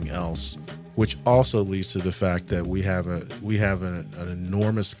nothing else, which also leads to the fact that we have an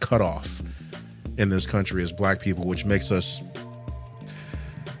enormous cutoff in this country as black people, which makes us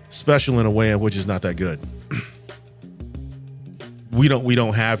special in a way in which is not that good. We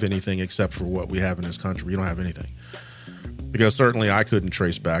don't have anything except for what we have in this country. We don't have anything, because certainly I couldn't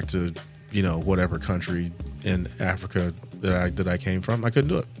trace back to, you know, whatever country in Africa that I came from. I couldn't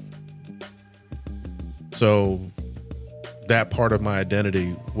do it. So that part of my identity,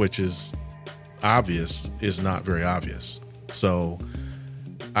 which is obvious, is not very obvious. So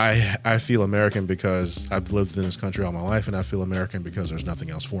I feel American because I've lived in this country all my life, and I feel American because there's nothing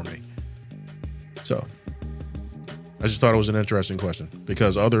else for me. So I just thought it was an interesting question,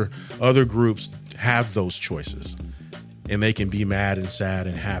 because other groups have those choices, and they can be mad and sad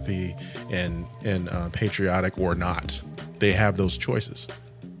and happy and patriotic or not. They have those choices,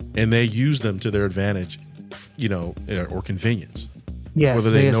 and they use them to their advantage, you know, or convenience. Yes,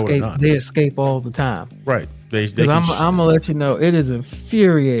 whether they know escape, it or not. They escape all the time. Right. I'm gonna let you know, it is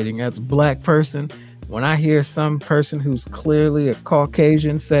infuriating as a black person when I hear some person who's clearly a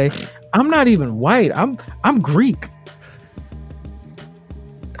Caucasian say, "I'm not even white. I'm Greek."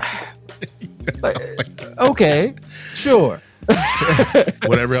 Like, okay, sure.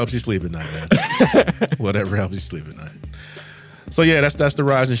 Whatever helps you sleep at night, man. Whatever helps you sleep at night. So yeah, that's the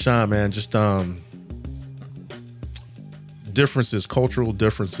rise and shine, man. Just differences, cultural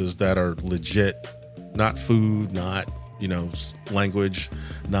differences that are legit, not food, not, you know, language,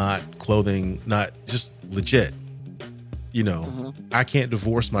 not clothing, not just legit. You know, I can't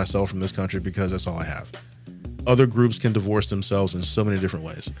divorce myself from this country because that's all I have. Other groups can divorce themselves in so many different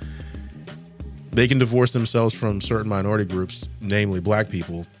ways. They can divorce themselves from certain minority groups, namely black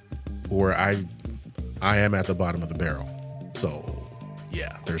people, where I am at the bottom of the barrel. So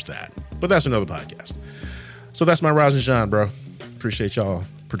yeah, there's that. But that's another podcast. So that's my rise and shine, bro. Appreciate y'all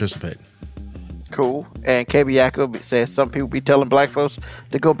participating. Cool. And KB Yako says some people be telling black folks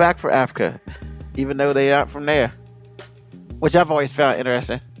to go back for Africa, even though they aren't from there, which I've always found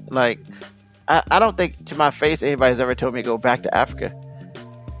interesting. Like, I don't think to my face anybody's ever told me to go back to Africa.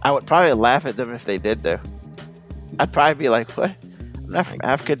 I would probably laugh at them if they did, though. I'd probably be like, what? I'm not from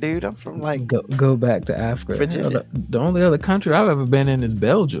Africa, dude. I'm from, like... Go back to Africa. Virginia. Hell, the only other country I've ever been in is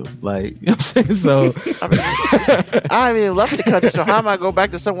Belgium. Like, you know what I'm saying? So... I haven't even left the country, so how am I going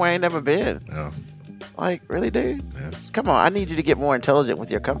back to somewhere I ain't never been? Oh. Like, really, dude? Yes. Come on, I need you to get more intelligent with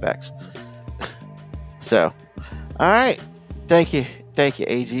your comebacks. So, all right. Thank you,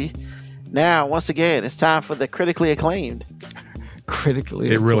 AG. Now, once again, it's time for the critically acclaimed. Critically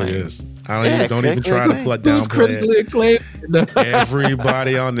It acclaimed. really is. Don't even try to plug Who's down critically acclaimed?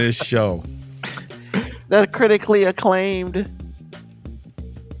 everybody on this show. The critically acclaimed.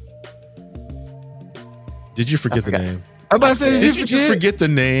 Did you forget the name? I'm about to say, Did you just forget the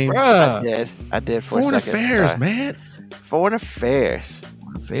name? Bruh. I did for Foreign a second. Affairs, Sorry. man. Foreign Affairs.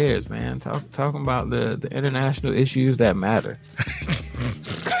 Affairs, man. Talking about the international issues that matter.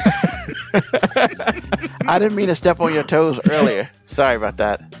 I didn't mean to step on your toes earlier. Sorry about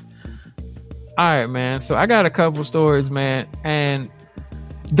that. All right, man. So I got a couple stories, man. And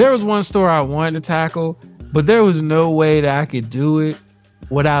there was one story I wanted to tackle, but there was no way that I could do it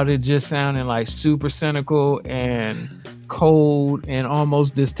without it just sounding like super cynical and cold and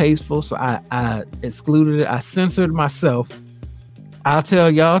almost distasteful. So I excluded it. I censored myself. I'll tell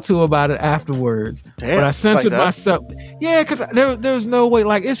y'all too about it afterwards. Damn, but I it's censored like that. myself. Yeah, because there's no way.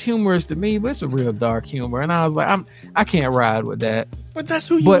 Like, it's humorous to me, but it's a real dark humor. And I was like, I can't ride with that. But that's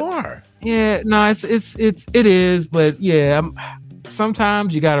who you are. Yeah, no, it is. But yeah,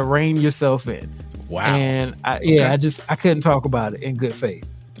 sometimes you got to rein yourself in. Wow. And I couldn't talk about it in good faith.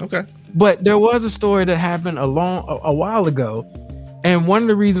 Okay. But there was a story that happened a while ago, and one of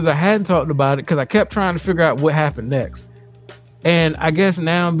the reasons I hadn't talked about it because I kept trying to figure out what happened next. And I guess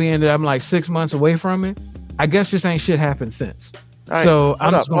now, being that I'm like 6 months away from it, I guess just ain't shit happened since. Right, so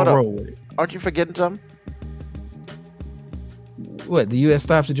I'm just gonna roll with it. Aren't you forgetting something? What, the U.S.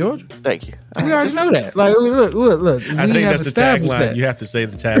 stops at Georgia? Thank you. We already know that. Like, look. I think that's the tagline. You have to say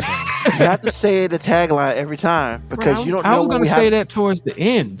the tagline. You have to say the tagline every time because you don't know. I was going to say that towards the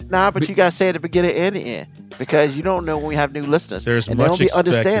end. Nah, but you got to say it at the beginning and the end because you don't know when we have new listeners. There's much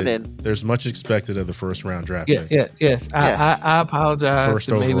expected. There's much expected of the first round draft. Yes. I apologize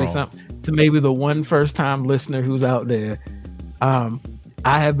to maybe the one first time listener who's out there. I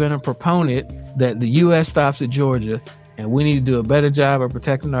have been a proponent that the U.S. stops at Georgia. And we need to do a better job of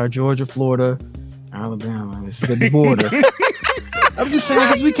protecting our Georgia, Florida, Alabama, Mississippi border. I'm just saying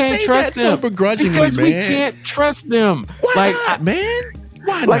because we can't trust them. So begrudgingly, because man. we can't trust them. Why not, man?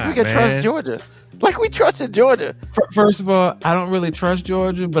 Why like not, we can man? trust Georgia. Like we trusted Georgia. First of all, I don't really trust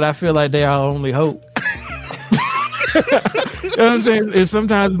Georgia, but I feel like they are our only hope. You know what I'm saying?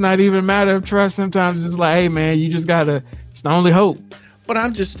 Sometimes it's not even a matter of trust. Sometimes it's just like, hey, man, you just gotta. It's the only hope. But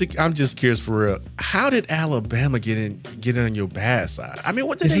I'm just curious for real. How did Alabama get in on your bad side? I mean,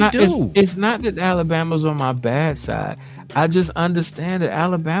 what did they do? It's not that Alabama's on my bad side. I just understand that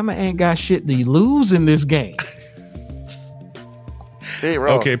Alabama ain't got shit to lose in this game.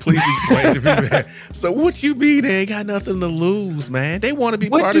 Okay, please explain to me, man. So what you mean they ain't got nothing to lose, man? They want to be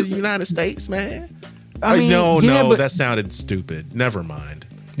part of the United States, man. I mean, no, that sounded stupid. Never mind.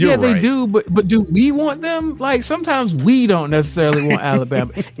 You're they right. do, but do we want them? Like sometimes we don't necessarily want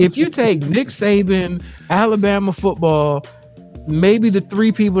Alabama. If you take Nick Saban, Alabama football, maybe the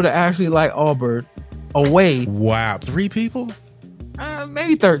 3 people that actually like Auburn away. Wow, 3 people?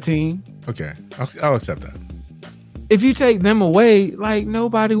 Maybe 13. Okay, I'll accept that. If you take them away, like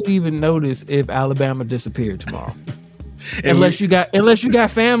nobody would even notice if Alabama disappeared tomorrow. Unless you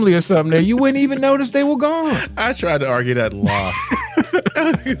got family or something there, you wouldn't even notice they were gone. I tried to argue that and lost.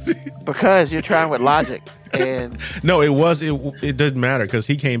 Because you're trying with logic. And no, it didn't matter because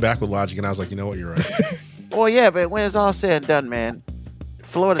he came back with logic and I was like, you know what, you're right. Well, yeah, but when it's all said and done, man,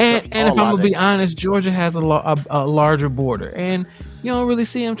 Florida. And if I'm gonna be honest, Georgia has a larger border, and you don't really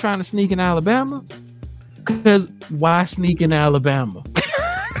see them trying to sneak in Alabama. Because why sneak in Alabama?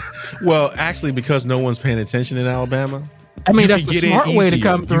 Well, actually, because no one's paying attention in Alabama. I mean, that's the smart way to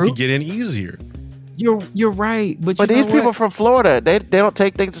come through. You can get in easier. You're right, but these people from Florida, they don't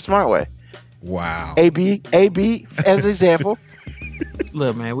take things the smart way. Wow. AB as an example.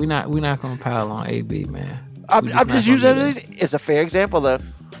 Look, man, we're not gonna pile on AB, man. I'm just using it. It's a fair example, though.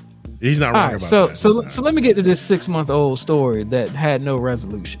 He's not wrong about that. So let me get to this 6-month-old story that had no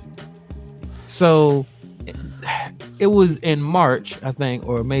resolution. So it was in March, I think,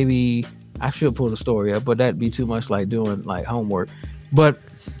 or maybe I should pull the story up, but that'd be too much like doing like homework. But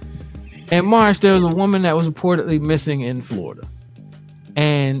in March, there was a woman that was reportedly missing in Florida.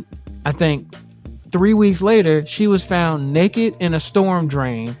 And I think 3 weeks later, she was found naked in a storm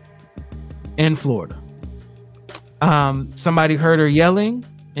drain in Florida. Somebody heard her yelling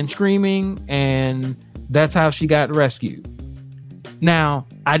and screaming, and that's how she got rescued. Now,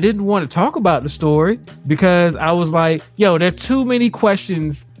 I didn't want to talk about the story because I was like, yo, there are too many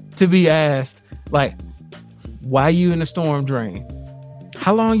questions to be asked. Like, why you in the storm drain?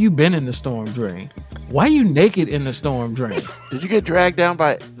 How long you been in the storm drain? Why you naked in the storm drain? Did you get dragged down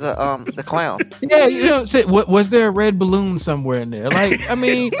by the clown? Yeah, you know, was there a red balloon somewhere in there? Like, I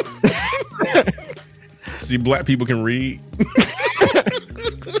mean... See, black people can read.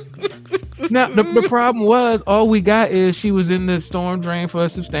 Now, the problem was, all we got is she was in the storm drain for a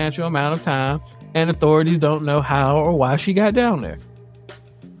substantial amount of time, and authorities don't know how or why she got down there.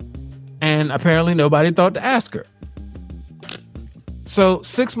 And apparently nobody thought to ask her. So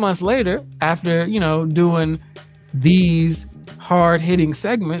 6 months later, after, doing these hard-hitting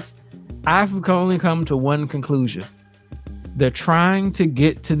segments, I've only come to one conclusion. They're trying to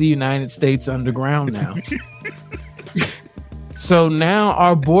get to the United States underground now. So now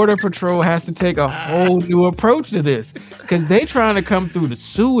our border patrol has to take a whole new approach to this because they trying to come through the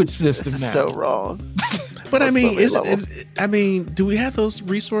sewage system this now. Is so wrong. But I mean, do we have those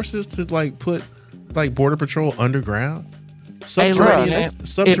resources to like put like border patrol underground?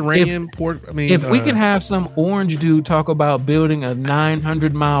 Subterranean port. I mean, if we can have some orange dude talk about building a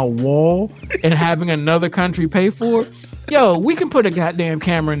 900-mile wall and having another country pay for it, yo, we can put a goddamn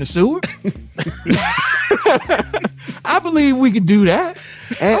camera in the sewer. I believe we can do that.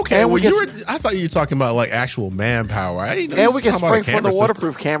 Okay, and well, I thought you were talking about like actual manpower. I didn't know and we can spring for the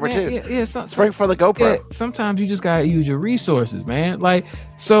waterproof camera too. Yeah, spring for the GoPro. Yeah, sometimes you just gotta use your resources, man. Like,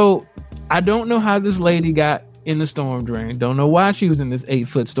 so I don't know how this lady got in the storm drain. Don't know why she was in this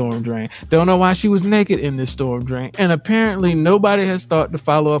 8-foot storm drain. Don't know why she was naked in this storm drain. And apparently nobody has thought to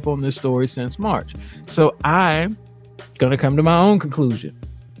follow up on this story since March. So I'm gonna come to my own conclusion.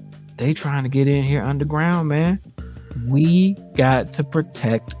 They trying to get in here underground, man. We got to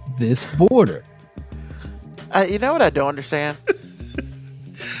protect this border. You know what I don't understand?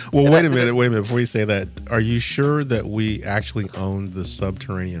 Well, wait a minute. Before you say that, are you sure that we actually own the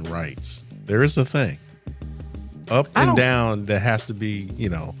subterranean rights? There is a thing. Up and down that has to be, you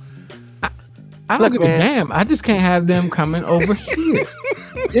know. I don't give a damn. I just can't have them coming over here.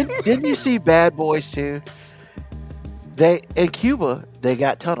 Didn't you see Bad Boys 2? In Cuba, they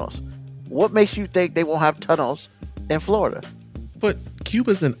got tunnels. What makes you think they won't have tunnels in Florida? But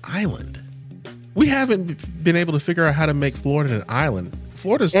Cuba's an island. We haven't been able to figure out how to make Florida an island.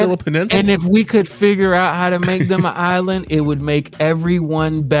 Florida's still a peninsula. And if we could figure out how to make them an island, it would make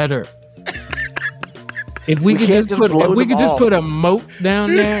everyone better. If we could just put a moat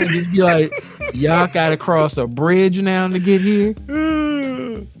down there and just be like, y'all gotta cross a bridge now to get here.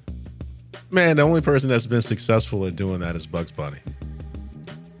 Man, the only person that's been successful at doing that is Bugs Bunny.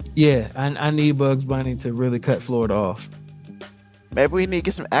 Yeah, I need Bugs Bunny to really cut Florida off. Maybe we need to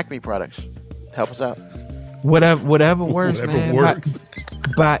get some Acme products. Help us out. Whatever works, man. Works.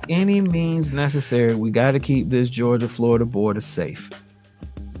 By any means necessary, we got to keep this Georgia-Florida border safe.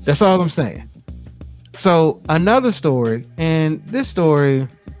 That's all I'm saying. So another story, and this story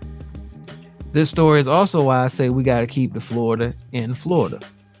is also why I say we got to keep the Florida in Florida.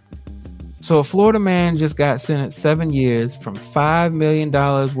 So a Florida man just got sentenced 7 years from $5 million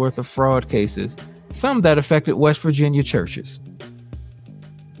worth of fraud cases, some that affected West Virginia churches.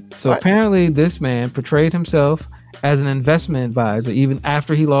 So apparently this man portrayed himself as an investment advisor even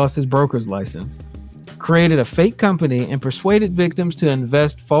after he lost his broker's license, created a fake company, and persuaded victims to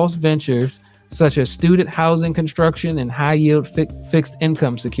invest false ventures such as student housing construction and high-yield fixed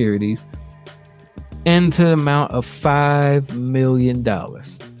income securities into the amount of $5 million.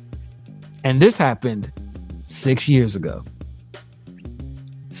 And this happened 6 years ago.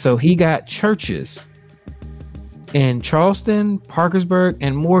 So he got churches in Charleston, Parkersburg,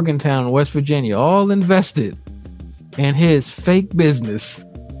 and Morgantown, West Virginia, all invested in his fake business.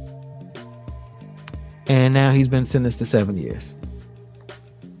 And now he's been sentenced to 7 years.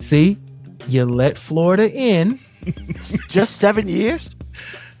 See, you let Florida in. Just 7 years?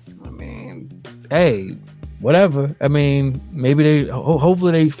 I mean, hey, whatever. I mean, maybe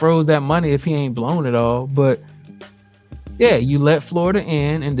hopefully they froze that money if he ain't blown it all. But yeah, you let Florida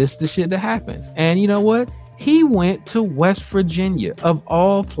in, and this is the shit that happens. And you know what? He went to West Virginia, of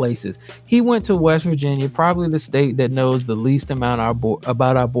all places. He went to West Virginia, probably the state that knows the least amount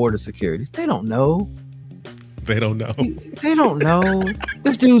about our border securities. They don't know. They don't know. They don't know.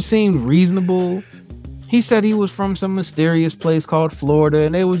 This dude seemed reasonable. He said he was from some mysterious place called Florida,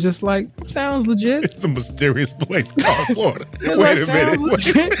 and they was just like, sounds legit. It's a mysterious place called Florida. Wait a minute.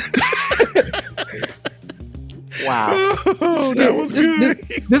 Wow. Oh, that was good.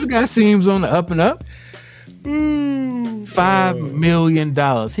 This guy seems on the up and up. $5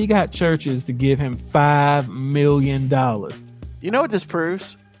 million. He got churches to give him $5 million. You know what this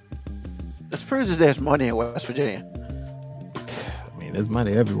proves? This proves that there's money in West Virginia. I mean, there's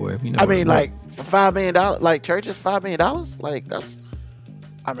money everywhere. If you know. I mean, like for $5 million, like churches, $5 million. Like that's.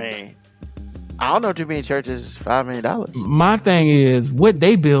 I mean, I don't know too many churches. $5 million. My thing is, what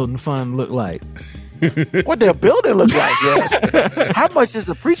they building fund look like. What their building look like? Yeah. How much does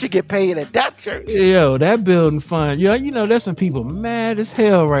the preacher get paid at that church? Yo, that building fund. You know, there's some people mad as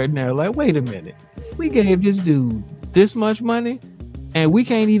hell right now. Like, wait a minute, we gave this dude this much money, and we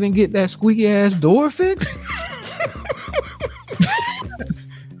can't even get that squeaky ass door fixed.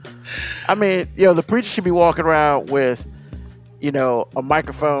 I mean, the preacher should be walking around with, a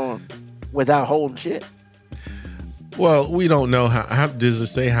microphone without holding shit. Well, we don't know how does it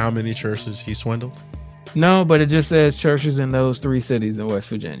say how many churches he swindled? No, but it just says churches in those 3 cities in West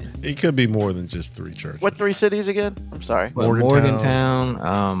Virginia. It could be more than just 3 churches. What 3 cities again? I'm sorry. Morgantown.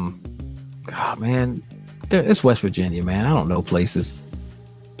 Oh man, it's West Virginia, man. I don't know places.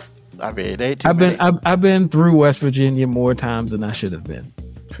 I mean, they too many. I've been through West Virginia more times than I should have been,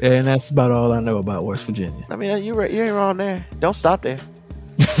 and that's about all I know about West Virginia. I mean, you ain't wrong there. Don't stop there.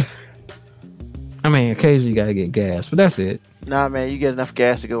 I mean, occasionally you gotta get gas, but that's it. Nah, man, you get enough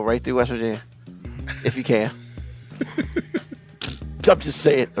gas to go right through West Virginia, if you can. I'm just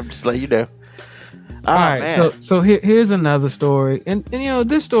saying. I'm just letting you know. Oh, All right, man. so here's another story, and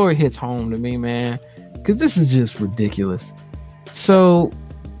this story hits home to me, man, because this is just ridiculous. So,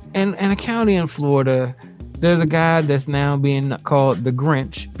 in a county in Florida, there's a guy that's now being called the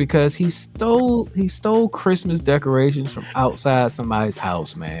Grinch because he stole Christmas decorations from outside somebody's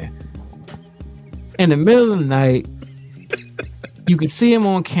house, man. In the middle of the night, you can see him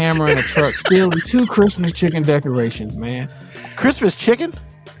on camera in a truck stealing 2 Christmas chicken decorations, man. Christmas chicken?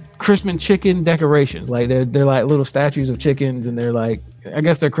 Christmas chicken decorations, like they're like little statues of chickens, and they're like, I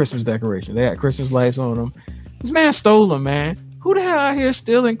guess they're Christmas decorations. They got Christmas lights on them. This man stole them, man. Who the hell out here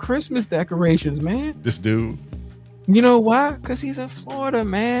stealing Christmas decorations, man? This dude. You know why? Because he's in Florida,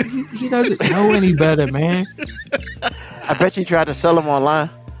 man. He doesn't know any better, man. I bet you tried to sell them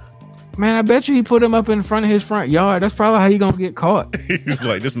online. Man, I bet you he put them up in front of his front yard. That's probably how you gonna get caught. He's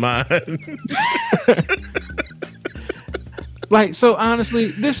like, this mine. Like, so honestly,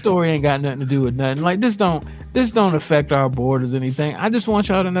 this story ain't got nothing to do with nothing. Like, this don't affect our borders or anything. I just want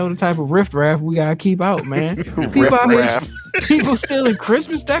y'all to know the type of riffraff we gotta keep out, man. People out here, people stealing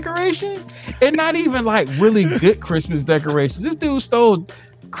Christmas decorations, and not even like really good Christmas decorations. This dude stole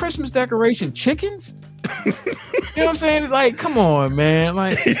Christmas decoration chickens. You know what I'm saying? Like, come on, man.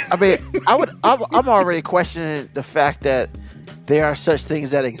 Like, I mean, I'm already questioning the fact that there are such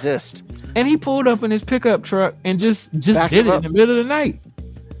things that exist. and he pulled up in his pickup truck and just Backed did him it up. in the middle of the night.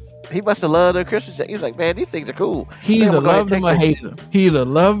 He must have loved the Christmas. He was like, man, these things are cool. He Man, either we're gonna loved them take or this. hated them. He either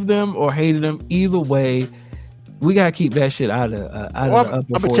loved them or hated them. Either way, we gotta keep that shit out of Well, the I'm upper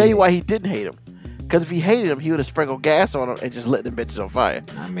gonna tell you 48. why he didn't hate him. Because if he hated him, he would have sprinkled gas on him and just lit them bitches on fire.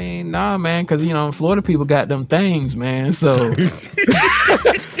 I mean, nah, man, because Florida people got them things, man. So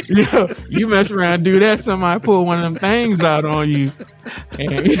you mess around and do that, somebody pull one of them things out on you.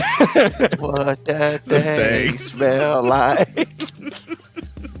 And What that thing smell like?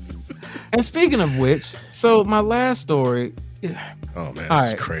 and speaking of which, so my last story, Oh man, All this is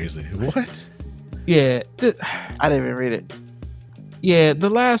right. crazy. What? yeah, I didn't even read it. yeah, the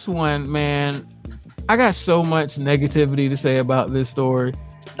last one, man. I got so much negativity to say about this story.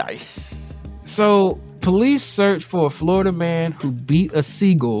 Nice. So, police search for a Florida man who beat a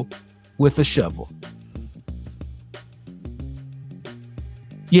seagull with a shovel.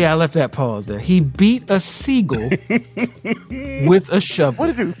 Yeah, I left that pause there. He beat a seagull with a shovel.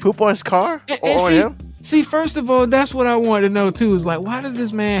 What did he poop on his car? And- Or and on him? See, first of all, that's what I wanted to know too. Is like, why does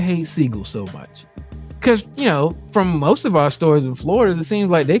this man hate seagulls so much? Because from most of our stories in Florida, it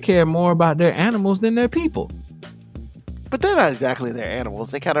seems like they care more about their animals than their people. But they're not exactly their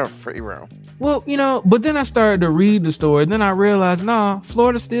animals. They kind of free roam. Well, but then I started to read the story, and then I realized, nah,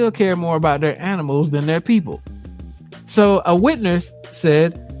 Florida still care more about their animals than their people. So a witness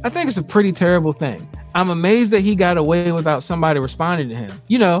said, I think it's a pretty terrible thing. I'm amazed that he got away without somebody responding to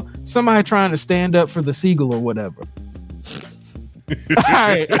him. Somebody trying to stand up for the seagull or whatever. All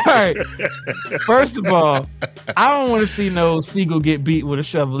right. First of all, I don't want to see no seagull get beat with a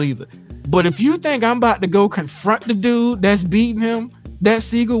shovel either. But if you think I'm about to go confront the dude that's beating him, that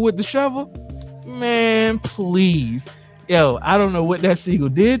seagull with the shovel, man, please. Yo, I don't know what that seagull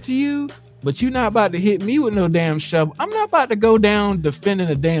did to you, but you're not about to hit me with no damn shovel. I'm not about to go down defending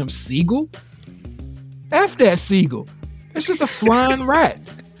a damn seagull. F that seagull. It's just a flying rat.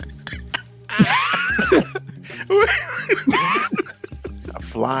 A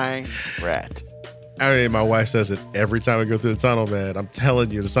flying rat. I mean, my wife says it every time we go through the tunnel, man. I'm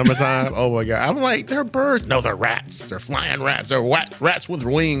telling you, the summertime, oh my God. I'm like, they're birds. No, they're rats. They're flying rats. They're rats with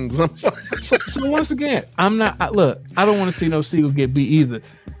wings. So once again, I don't want to see no seagull get beat either.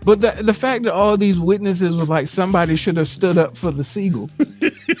 But the fact that all these witnesses was like, somebody should have stood up for the seagull.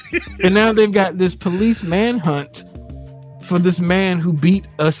 And now they've got this police manhunt for this man who beat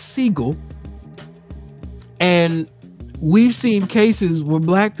a seagull. And we've seen cases where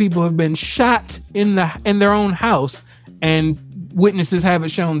black people have been shot in their own house, and witnesses haven't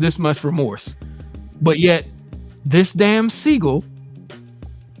shown this much remorse. But yet, this damn seagull,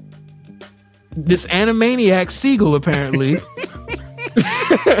 this animaniac seagull, apparently,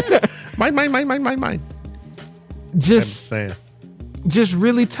 Mine. just I'm saying. just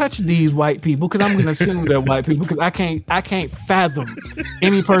really touch these white people, because I'm going to assume they're white people, because I can't fathom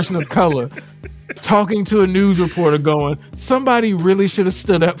any person of color talking to a news reporter going, somebody really should have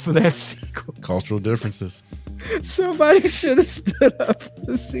stood up for that seagull. Cultural differences. Somebody should have stood up for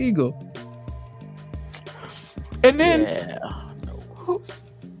the seagull. And then Yeah.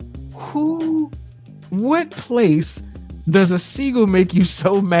 what place does a seagull make you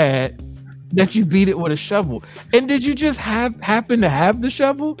so mad that you beat it with a shovel? And did you just happen to have the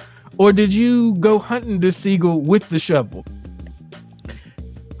shovel, or did you go hunting the seagull with the shovel?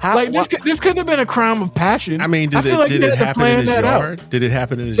 This could have been a crime of passion. I mean, did it happen in his yard? Did it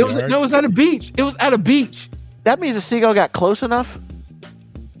happen in his yard? No, it was at a beach. It was at a beach. That means the seagull got close enough?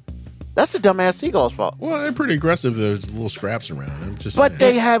 That's the dumbass seagull's fault. Well, they're pretty aggressive. There's little scraps around. But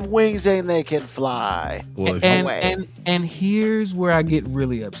they have wings and they can fly. Well, and here's where I get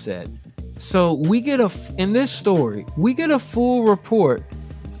really upset. So in this story, we get a full report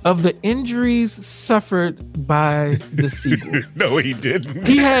of the injuries suffered by the seagull. No, he didn't.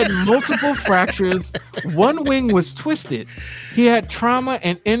 He had multiple fractures. One wing was twisted. He had trauma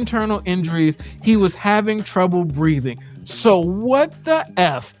and internal injuries. He was having trouble breathing. So what the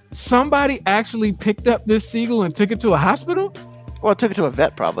F? Somebody actually picked up this seagull and took it to a hospital? Well, took it to a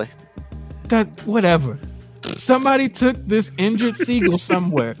vet, probably. Whatever. Somebody took this injured seagull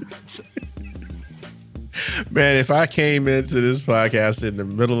somewhere. Man, if I came into this podcast in the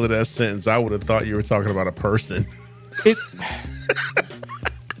middle of that sentence, I would have thought you were talking about a person.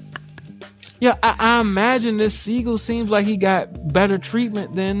 Yeah, I imagine this seagull seems like he got better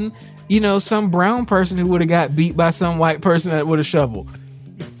treatment than, some brown person who would have got beat by some white person with a shovel.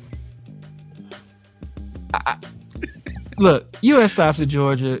 Look, U.S. stops at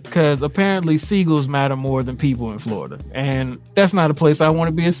Georgia because apparently seagulls matter more than people in Florida, and that's not a place I want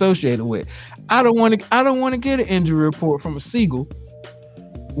to be associated with. I don't want to get an injury report from a seagull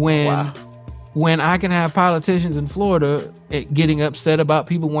when I can have politicians in Florida getting upset about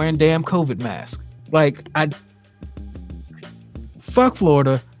people wearing damn COVID masks. Fuck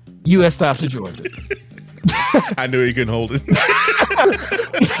Florida. U.S. stops at Georgia. I knew he couldn't hold it.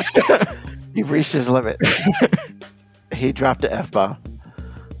 He reached his limit. He dropped the F-bomb.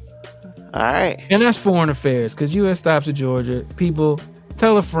 All right. And that's foreign affairs, because U.S. stops at Georgia. People,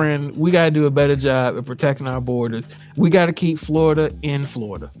 tell a friend, we got to do a better job at protecting our borders. We got to keep Florida in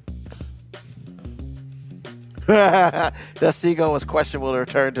Florida. That seagull was questionable to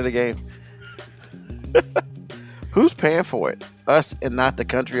return to the game. Who's paying for it? Us and not the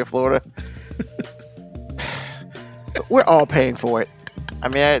country of Florida? We're all paying for it. I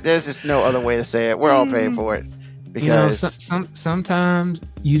mean, there's just no other way to say it. We're all paying for it. Because sometimes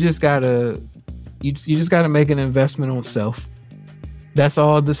you just gotta make an investment on self. That's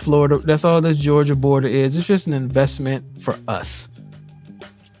all this Georgia border is. It's just an investment for us.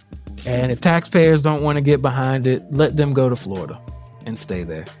 And if taxpayers don't want to get behind it, let them go to Florida and stay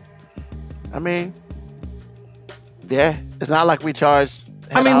there. I mean, yeah, it's not like we charge.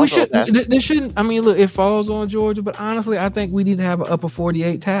 We should. This shouldn't. I mean, look, it falls on Georgia, but honestly, I think we need to have an upper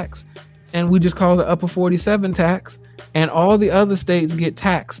 48 tax. And we just call it upper 47 tax, and all the other states get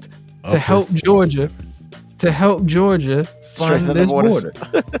taxed to help Georgia fund this border.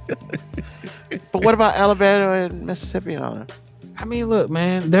 But what about Alabama and Mississippi and all that? I mean, look,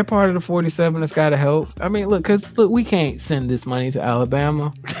 man, they're part of the 47 that's got to help. I mean, look, we can't send this money to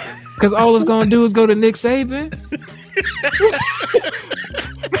Alabama because all it's going to do is go to Nick Saban.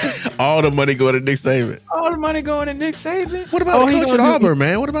 All the money going to Nick Saban. All the money going to Nick Saban. What about the coach at Auburn,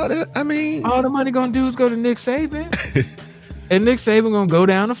 man? What about it? I mean, all the money going to do is go to Nick Saban. And Nick Saban going to go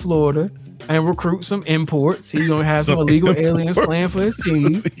down to Florida and recruit some imports. He's going to have some illegal aliens playing for his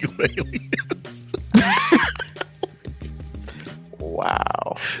team.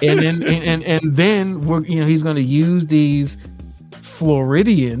 Wow. And then we're he's going to use these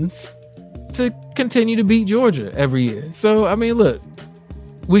Floridians to continue to beat Georgia every year. So I mean, look,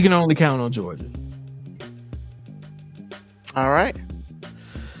 we can only count on Georgia. All right.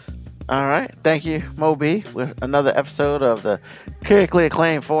 Thank you, Mo B, with another episode of the critically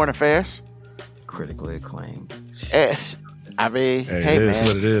acclaimed Foreign Affairs. Critically acclaimed. Yes. I mean, hey it is man.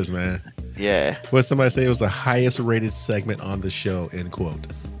 What it is, man. Yeah. What somebody say it was the highest rated segment on the show, end quote.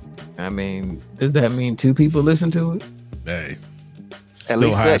 I mean, does that mean 2 people listen to it? Hey. At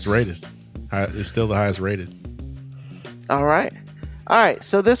least highest 6. rated. It's still the highest rated. All right.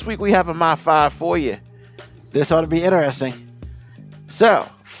 So this week we have a My 5 for you. This ought to be interesting. So,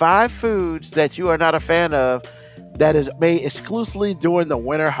 5 foods that you are not a fan of that is made exclusively during the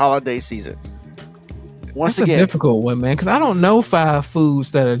winter holiday season. That's a difficult one, man, because I don't know 5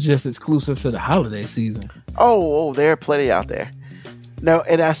 foods that are just exclusive to the holiday season. Oh, there are plenty out there. No,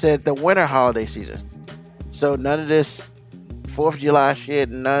 and I said the winter holiday season. So none of this 4th of July shit,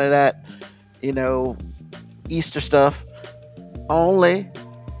 none of that, Easter stuff. Only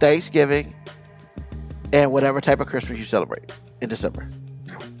Thanksgiving and whatever type of Christmas you celebrate in December.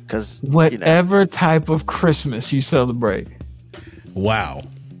 Because whatever type of Christmas you celebrate. Wow.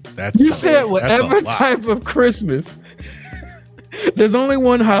 You said whatever type of Christmas. There's only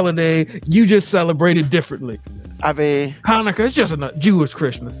one holiday you just celebrated differently. I mean, Hanukkah is just a Jewish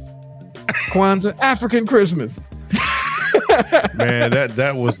Christmas. Kwanzaa, African Christmas. Man,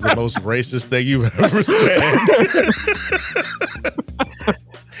 that was the most racist thing you've ever said.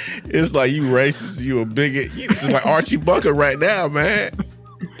 It's like you racist, you a bigot. You just like Archie Bunker right now, man.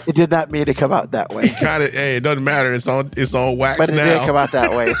 It did not mean to come out that way. Kind of, hey, it doesn't matter. It's on wax But it now. did come out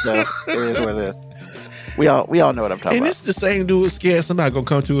that way, so it is what it is. We all know what I'm talking And about. it's the same dude scared somebody gonna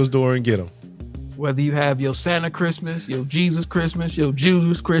come to his door and get him. Whether you have your Santa Christmas, your Jesus Christmas, your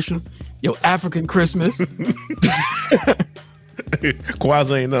Judas Christmas, your African Christmas.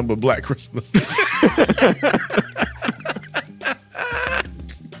 Quasi ain't nothing but Black Christmas.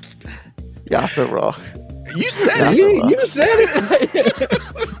 Y'all so wrong. You said Y'all it. so wrong. You said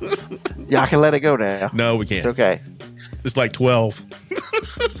it. Y'all can let it go now. No, we can't. It's okay. It's like 12.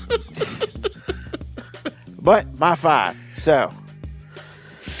 But my 5. So,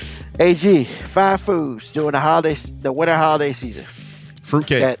 AG, 5 foods during the winter holiday season.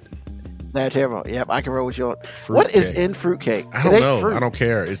 Fruitcake. That's terrible. Yep, I can roll with you. Fruit What is cake. in fruitcake? I don't know. I don't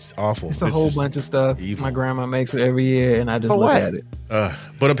care. It's awful. It's a whole just bunch of stuff. evil. My grandma makes it every year, and I just For look what? at it.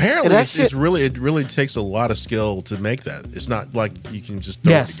 But apparently, And that it really takes a lot of skill to make that. It's not like you can just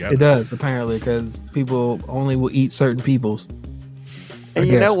throw it Yes, together. it does, apparently, because people only will eat certain people's. And I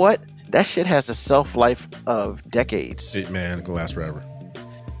you know guess. what? That shit has a shelf life of decades. Man, it can last forever.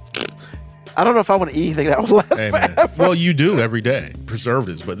 I don't know if I want to eat anything that will last Hey, man. forever. Well, you do every day.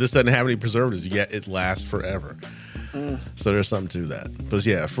 Preservatives. But this doesn't have any preservatives, yet it lasts forever. So there's something to that. But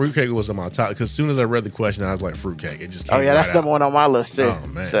yeah, fruitcake was on my top. Because as soon as I read the question, I was like, fruitcake. It just came Oh, yeah, that's right number out. one on my list, too. Oh,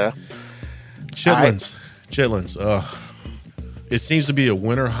 man. So, Chitlins. Chitlins. It seems to be a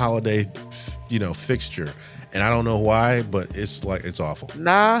winter holiday, fixture. And I don't know why, but it's awful.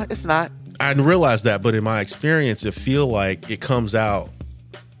 nah, it's not. I realize that, but in my experience, it feel like it comes out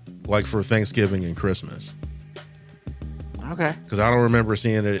like for Thanksgiving and Christmas. Okay. Because I don't remember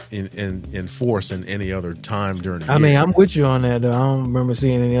seeing it in force in any other time during the year. I mean, I'm with you on that, though. I don't remember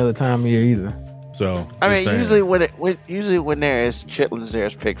seeing any other time of year either. So I just mean, saying. usually when there is chitlins,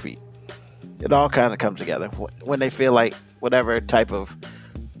 there's pig feet. It all kind of comes together when they feel like whatever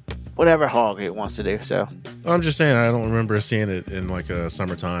hog it wants to do. So, I'm just saying I don't remember seeing it in like a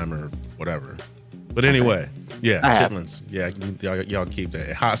summertime or whatever. But anyway, yeah, I have. chitlins. Yeah, y'all keep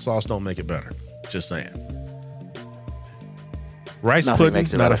that. Hot sauce don't make it better. Just saying. Rice Nothing pudding,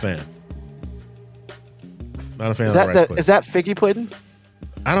 makes it not a better. fan. Not a fan is of that rice pudding. is that figgy pudding?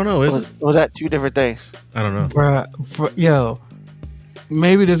 I don't know. Is it? Was that two different things? I don't know. Bruh,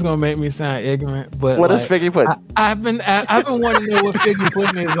 maybe this is gonna make me sound ignorant, but What is figgy pudding? I've been wanting to know what figgy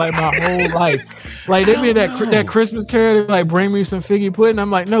pudding is like my whole life. Like they made that Christmas carol, they like bring me some figgy pudding.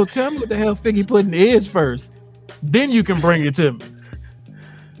 I'm like, no, tell me what the hell figgy pudding is first, then you can bring it to me.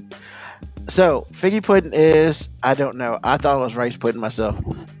 So figgy pudding is, I don't know. I thought it was rice pudding myself.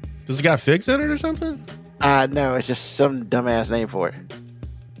 Does it got figs in it or something? No, it's just some dumbass name for it.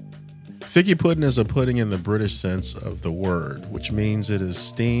 Figgy pudding is a pudding in the British sense of the word, which means it is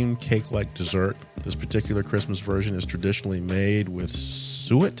steamed cake-like dessert. This particular Christmas version is traditionally made with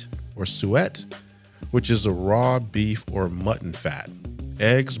suet, which is a raw beef or mutton fat,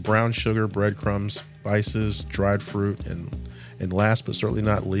 eggs, brown sugar, breadcrumbs, spices, dried fruit, and last but certainly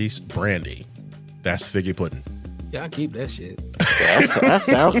not least, brandy. That's figgy pudding. Yeah, I keep that shit. Yeah, that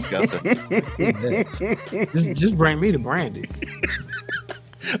sounds disgusting. Just bring me the brandy.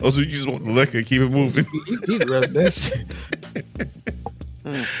 Oh, so you just want the liquor, keep it moving. You keep the rest of that shit.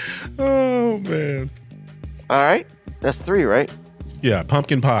 Oh, man. All right, that's 3, right? Yeah,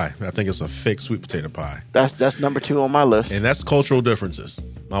 pumpkin pie. I think it's a fake sweet potato pie. That's number 2 on my list. And that's cultural differences.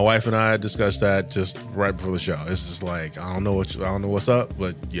 My wife and I discussed that just right before the show. It's just like, I don't know what's up,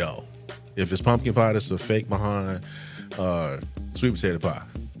 but yo, if it's pumpkin pie, that's a fake behind sweet potato pie.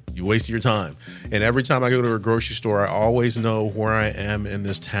 You waste your time. And every time I go to a grocery store, I always know where I am in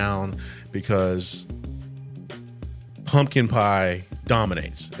this town because pumpkin pie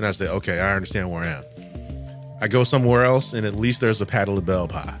dominates. And I say, okay, I understand where I am. I go somewhere else, and at least there's a Patty LaBelle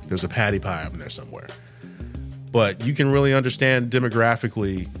pie. There's a patty pie up in there somewhere. But you can really understand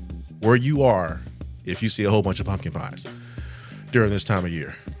demographically where you are if you see a whole bunch of pumpkin pies during this time of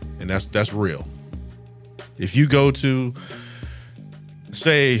year. And that's real. If you go to,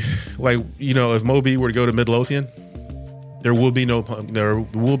 say, like, if Moby were to go to Midlothian, there will be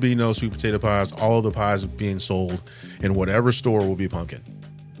no sweet potato pies. All of the pies being sold in whatever store will be pumpkin.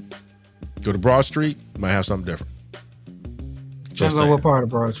 Go to Broad Street, you might have something different. Depends on what part of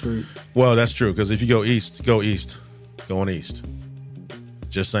Broad Street. Well, that's true, because if you go east, go on east.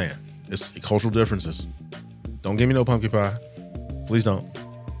 Just saying. It's cultural differences. Don't give me no pumpkin pie. Please don't.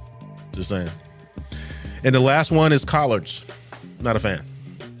 Just saying. And the last one is collards. Not a fan.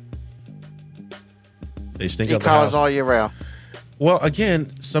 They stink Eat up the collards house. all year round. Well,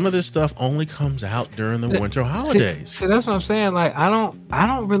 again, some of this stuff only comes out during the winter holidays. See, that's what I'm saying. Like, I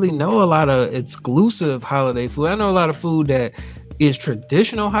don't really know a lot of exclusive holiday food. I know a lot of food that is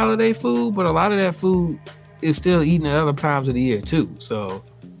traditional holiday food, but a lot of that food is still eaten at other times of the year too. So,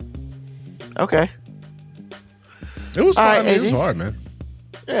 Okay. It was All hard. right, Man. It was AD. hard, man.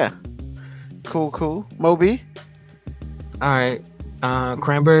 Yeah. Cool. Moby, all right,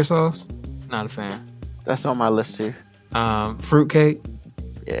 cranberry sauce, not a fan. that's on my list too. Fruitcake,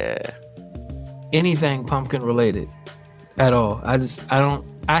 Yeah. anything pumpkin related at all.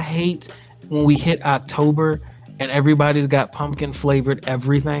 I hate when we hit October and everybody's got pumpkin flavored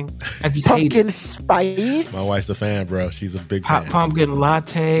everything. I just hate Pumpkin it. spice. My wife's a fan, bro. She's a big fan. Pumpkin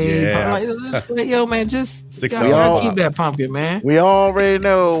latte. Yeah. Like, yo, man, just $6 y'all gotta pop. keep that pumpkin, man. We already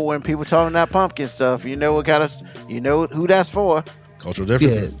know when people talking that pumpkin stuff. You know what kind of, you know who that's for. Cultural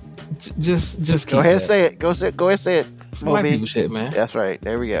differences. Just keep Go ahead, that. say it. Go ahead, say it. It's white Moby. people shit, man. That's right.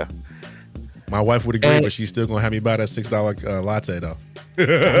 There we go. My wife would agree, Hey. but she's still gonna have me buy that $6 latte though.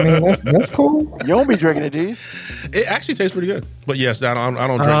 I mean, that's cool. You don't be drinking it, do you? It actually tastes pretty good. But yes, I don't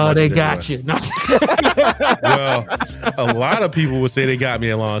drink Oh, much they of it got anyway. you. No. Well, a lot of people would say they got me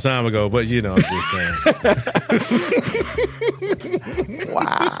a long time ago, but you know, I'm just saying.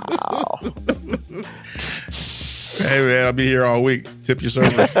 Wow. Hey man, I'll be here all week. Tip your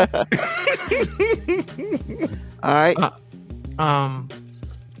service. All right.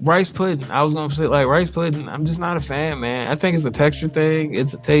 Rice pudding. I was gonna say like rice pudding. I'm just not a fan, man. I think it's a texture thing.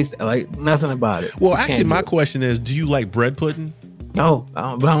 It's a taste. Like nothing about it. Well, Just actually, can't my do it. question is, do you like bread pudding? No, but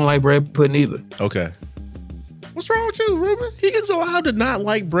I don't like bread pudding either. Okay. What's wrong with you, Ruben? He is allowed to not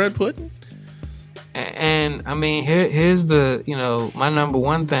like bread pudding. And I mean, here's the my number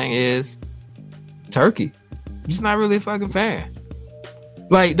one thing is turkey. I'm just not really a fucking fan.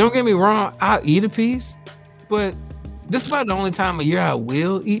 Like, don't get me wrong, I'll eat a piece, but this is about the only time of year I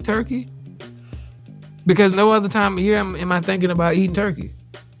will eat turkey. Because no other time of year am I thinking about eating turkey.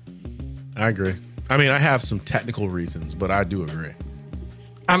 I agree. I mean, I have some technical reasons, but I do agree.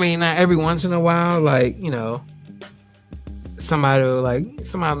 I mean, not every once in a while, like, somebody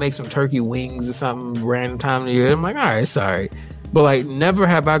will make some turkey wings or something random time of the year. I'm like, all right, sorry. But like, never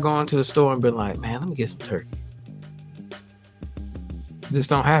have I gone to the store and been like, man, let me get some turkey. Just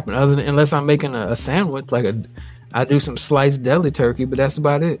don't happen. Unless I'm making a sandwich, I do some sliced deli turkey, but that's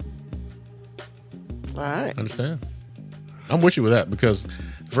about it. All right. Understand? I'm with you with that because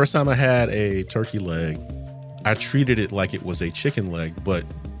the first time I had a turkey leg, I treated it like it was a chicken leg, but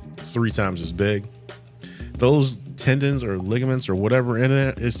 3 times as big. Those tendons or ligaments or whatever in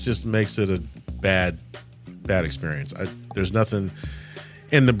it, it just makes it a bad experience. There's nothing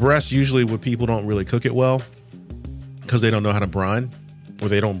in the breast. Usually, when people don't really cook it well because they don't know how to brine or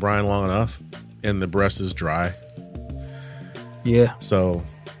they don't brine long enough, and the breast is dry. Yeah. So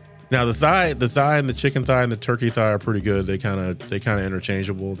now the thigh and the chicken thigh and the turkey thigh are pretty good. They kind of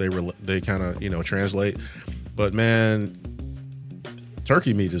interchangeable. They kind of translate. But man,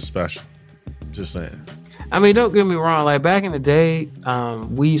 turkey meat is special. Just saying. I mean, don't get me wrong. Like back in the day,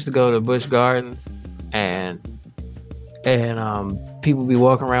 we used to go to Busch Gardens, and people be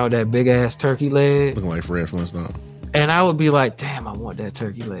walking around with that big ass turkey leg, Looking like Fred Flintstone. and I would be like, "Damn, I want that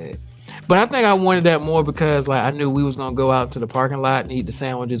turkey leg." But I think I wanted that more because like I knew we was gonna go out to the parking lot and eat the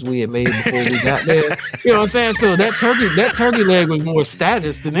sandwiches we had made before we got there. You know what I'm saying? So that turkey leg was more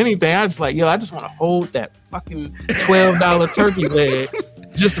status than anything. I was like, I just want to hold that fucking $12 turkey leg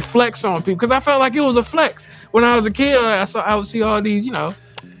just to flex on people because I felt like it was a flex when I was a kid. I would see all these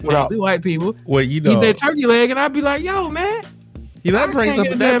manly white people Well, eat that turkey leg, and I'd be like, "Yo, man." that I brings can't up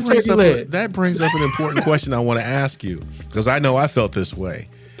get a damn turkey leg. that brings up an important question I want to ask you because I know I felt this way.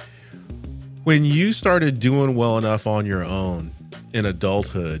 When you started doing well enough on your own in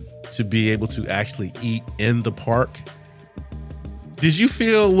adulthood to be able to actually eat in the park, did you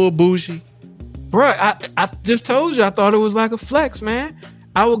feel a little bougie? Bruh, I just told you I thought it was like a flex, man.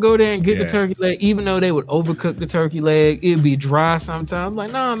 I would go there and get the turkey leg, even though they would overcook the turkey leg. It'd be dry sometimes. I'm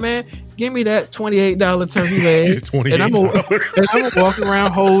like, nah, man, give me that $28 turkey leg. $28. And I'm gonna walk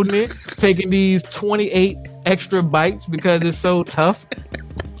around holding it, taking these 28 extra bites because it's so tough,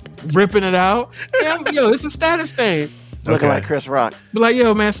 ripping it out. Yeah, it's a status thing. Looking like Chris Rock. But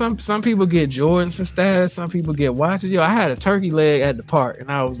like, man, some people get Jordans for status. Some people get watches. I had a turkey leg at the park, and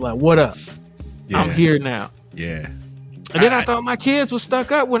I was like, what up? Yeah. I'm here now. Yeah. And then I thought my kids were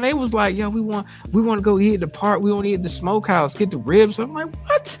stuck up when they was like, we want to go eat at the park. We want to eat at the smokehouse, get the ribs. I'm like,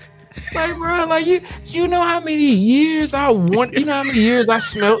 what? Like, bro, like you know how many years how many years I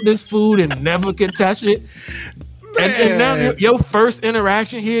smelt this food and never could touch it? And now your first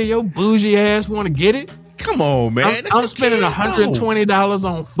interaction here, your bougie ass want to get it? Come on, man. I'm spending $120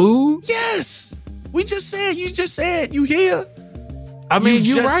 on food. Yes. You just said you here. I mean,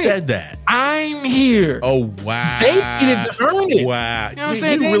 you just right. said that. I'm here. Oh, wow. They needed to earn it. Wow. You know what I'm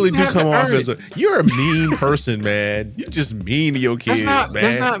saying? You really do come off earn as you're a mean person, man. You're just mean to your kids, man.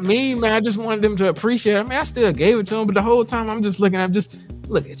 That's not mean, man. I just wanted them to appreciate it. I mean, I still gave it to them, but the whole time I'm just looking at them,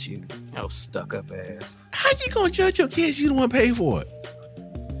 look at you. Stuck up ass. How you gonna judge your kids? You don't want to pay for it.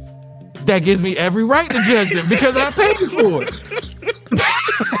 That gives me every right to judge them because I paid for it.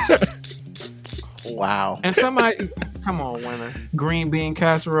 Wow. And somebody, come on, women. Green bean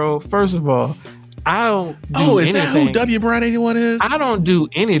casserole. First of all, I don't do is anything. that who W. Brown 81 is? I don't do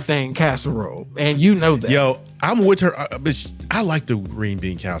anything casserole, and you know that. Yo, I'm with her, but I like the green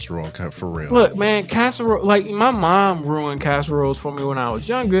bean casserole for real. Look, man, casserole. Like my mom ruined casseroles for me when I was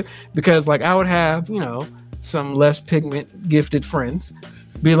younger because, like, I would have, some less pigment gifted friends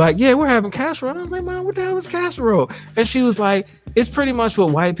be like, "Yeah, we're having casserole." And I was like, "Mom, what the hell is casserole?" And she was like, "It's pretty much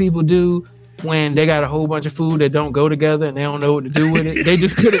what white people do." When they got a whole bunch of food that don't go together and they don't know what to do with it, they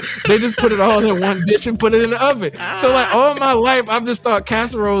just put it all in one dish and put it in the oven. So like all my life, I've just thought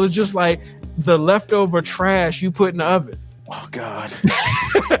casserole is just like the leftover trash you put in the oven. Oh God.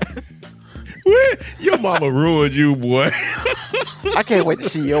 Your mama ruined you, boy. I can't wait to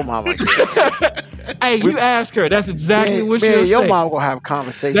see your mama again. Hey, you ask her. That's exactly what she'll say. Your mom gonna have a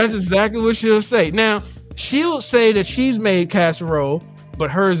conversation. That's exactly what she'll say. Now, she'll say that she's made casserole, but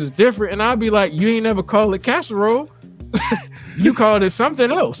hers is different. And I'll be like, you ain't never called it casserole. You called it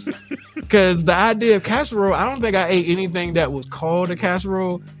something else. Because the idea of casserole, I don't think I ate anything that was called a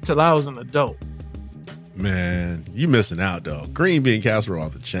casserole till I was an adult. Man, you missing out, though. Green bean casserole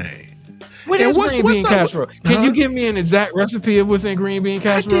off the chain. What is green bean casserole? Can you give me an exact recipe of what's in green bean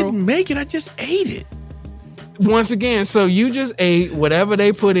casserole? I didn't make it. I just ate it. Once again, so you just ate whatever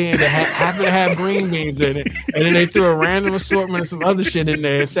they put in that happen to have green beans in it, and then they threw a random assortment of some other shit in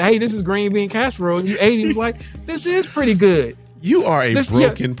there and say, "Hey, this is green bean casserole," and you ate it. And like, this is pretty good. You are a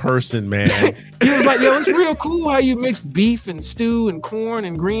broken person, man. He was like, "Yo, it's real cool how you mix beef and stew and corn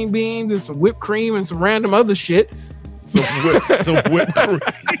and green beans and some whipped cream and some random other shit." Some whipped cream.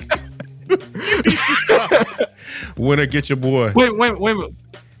 Winner, get your boy. Wait a minute.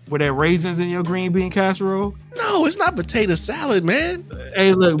 Were there raisins in your green bean casserole? No, it's not potato salad, man.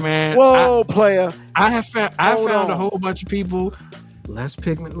 Hey, look, man. Whoa, player. I found a whole bunch of people less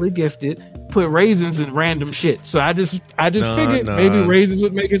pigmentally gifted put raisins in random shit. So I just figured maybe raisins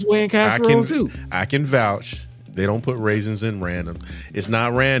would make its way in casserole too. I can vouch. They don't put raisins in random. It's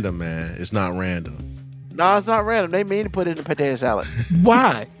not random, man. It's not random. No, it's not random. They mean to put it in a potato salad.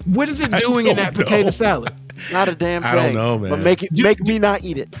 Why? What is it doing in that potato salad? Not a damn thing. I don't know, man. But make me not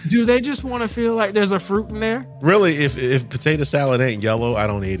eat it. Do they just want to feel like there's a fruit in there? Really, if potato salad ain't yellow, I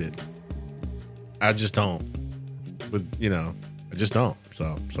don't eat it. I just don't. But I just don't.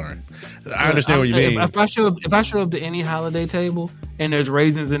 So sorry. I understand what you mean. If I show up to any holiday table and there's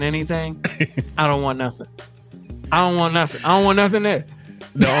raisins in anything, I don't want nothing. I don't want nothing there.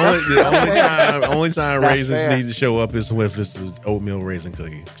 The only time raisins need to show up is if it's an oatmeal raisin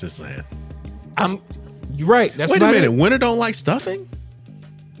cookie. Just saying. You're right. That's Wait a minute. Winter don't like stuffing?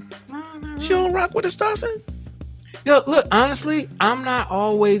 No. She don't rock with the stuffing? Yo, look, honestly, I'm not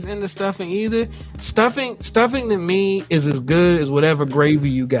always into stuffing either. Stuffing to me is as good as whatever gravy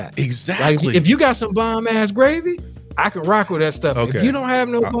you got. Exactly. Like, if you got some bomb ass gravy, I can rock with that stuff. Okay. If you don't have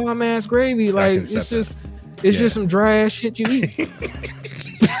no bomb ass gravy, like it's just some dry ass shit you eat.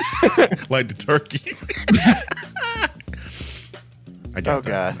 Like the turkey. I got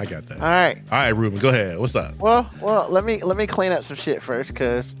that. All right, Ruben, go ahead. What's up? Well, let me clean up some shit first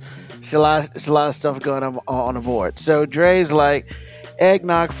because it's a lot of stuff going on the board. So Dre's like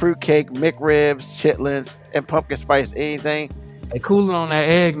eggnog, fruitcake, McRibs, chitlins, and pumpkin spice anything. Hey, cooling on that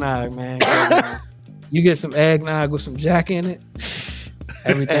eggnog, man. You get some eggnog with some Jack in it,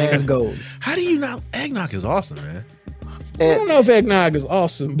 everything is gold. How do you not? Eggnog is awesome, man. I don't know if eggnog is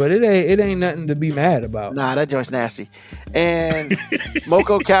awesome, but it ain't nothing to be mad about. Nah, that joint's nasty. And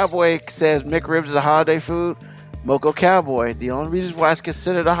Moco Cowboy says McRibs is a holiday food. Moco Cowboy, the only reason why it's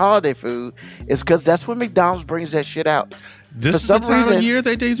considered a holiday food is because that's when McDonald's brings that shit out. This is the time of year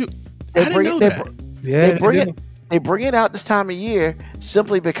they do. I didn't know that. They bring it out this time of year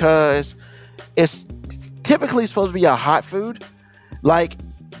simply because it's typically supposed to be a hot food. Like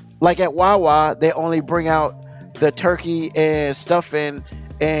at Wawa, they only bring out the turkey and stuffing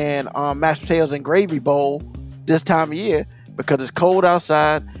and mashed potatoes and gravy bowl this time of year because it's cold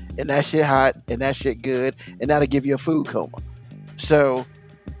outside and that shit hot and that shit good and that'll give you a food coma. So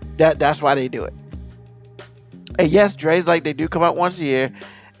that's why they do it. And yes, Dre's like they do come out once a year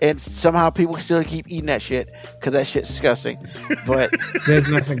and somehow people still keep eating that shit because that shit's disgusting. But There's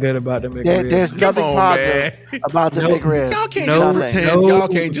nothing good about the McRib. there's nothing on, positive about the McRib. Y'all can't No, just pretend. no, Y'all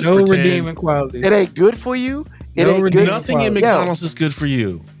can't just no pretend. redeeming qualities. It ain't good for you. It No ain't good. redeeming Nothing in quality. McDonald's is good for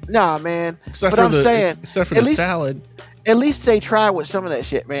you. Nah, man. Except but for I'm saying, except for at the least- salad. At least they try with some of that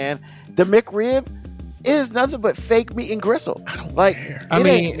shit, man. The McRib is nothing but fake meat and gristle. I don't Like, care. I it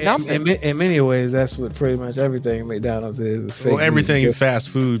mean, ain't nothing. in many ways, that's what pretty much everything McDonald's is fake Well, meat. everything in fast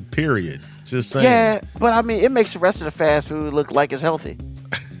food, period. Just saying. Yeah, but I mean, it makes the rest of the fast food look like it's healthy.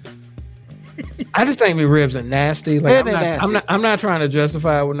 I just think McRibs are nasty. Like, Yeah, I'm they're not, nasty. I'm not trying to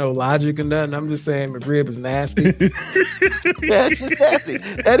justify it with no logic and nothing. I'm just saying McRib is nasty. Yeah, it's just nasty.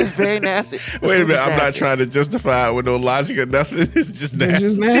 That is very nasty. The Wait a food minute. is I'm not nasty. trying to justify it with no logic or nothing. It's just It's nasty.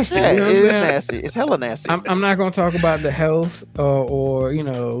 just nasty. Yeah, you know it what is I'm saying? nasty. It's hella nasty. I'm not going to talk about the health or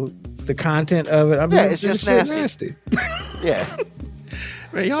the content of it. I'm Yeah, just it's saying just this shit nasty. Yeah.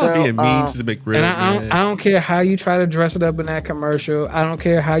 Man, y'all So, being mean to the McRib. And I man. don't care how you try to dress it up in that commercial. I don't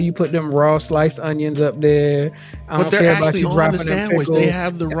care how you put them raw sliced onions up there. I But don't they're care about actually you on dropping the them sandwich. pickles. They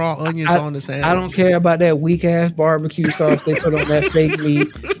have the raw onions on the sandwich. I don't care about that weak ass barbecue sauce they put on that fake meat.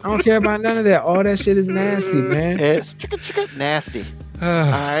 I don't care about none of that. All that shit is nasty, man. It's nasty. All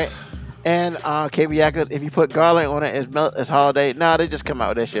right. And Kebiaka, if you put garlic on it, it's holiday. No, they just come out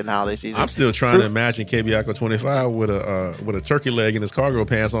with that shit in holiday season. I'm still trying to imagine KBIACO 25 with a turkey leg in his cargo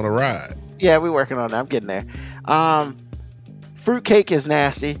pants on a ride. Yeah, we're working on that. I'm getting there. Fruitcake is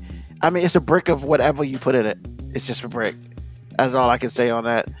nasty. I mean, it's a brick of whatever you put in it. It's just a brick. That's all I can say on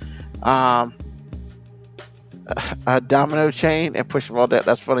that. A domino chain and push them all that.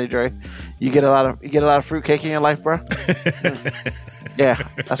 That's funny, Dre. You get a lot of fruitcake in your life, bro. Yeah,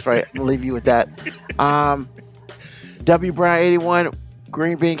 that's right. I'm gonna leave you with that. W Brown 81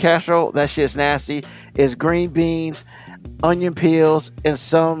 green bean casserole. That shit's nasty. It's green beans, onion peels, and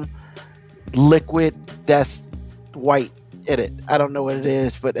some liquid that's white in it. I don't know what it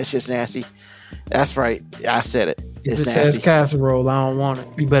is, but that shit's nasty. That's right. I said it. If It's it nasty. says casserole, I don't want it.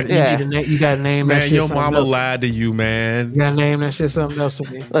 You better Yeah. you gotta name that Man, shit your something mama else. lied to you, man. You gotta name that shit something else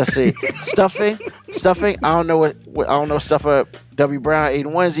for me. Let's see. Stuffing. I don't know what I don't know stuff W Brown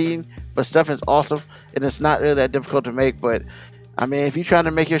 81's eating, but stuffing's awesome, and it's not really that difficult to make. But I mean, if you're trying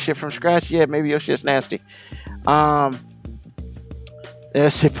to make your shit from scratch, yeah, maybe your shit's nasty.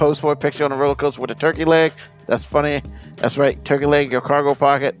 There's a pose for a picture on a roller coaster with a turkey leg. That's funny. That's right, turkey leg in your cargo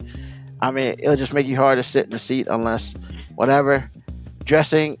pocket. I mean, it'll just make you hard to sit in the seat unless whatever.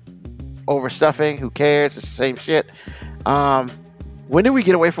 Dressing over stuffing, who cares? It's the same shit. When did we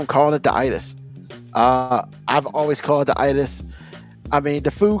get away from calling it the itis? I've always called it the itis. I mean, the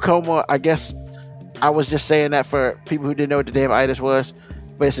food coma, I guess I was just saying that for people who didn't know what the damn itis was,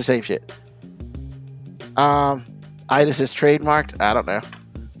 but it's the same shit. Itis is trademarked. I don't know.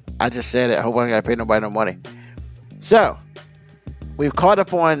 I just said it. I hope I ain't gotta pay nobody no money. So, we've caught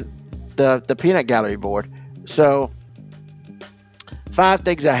up on the peanut gallery board. So, 5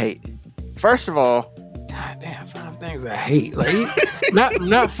 things I hate. First of all, God damn, 5 things I hate. Like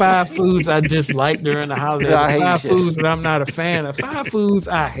not 5 foods I dislike during the holidays. Yeah, I hate 5 shit. foods that I'm not a fan of. 5 foods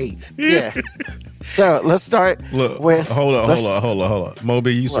I hate. yeah. So, let's start Look, with... hold on.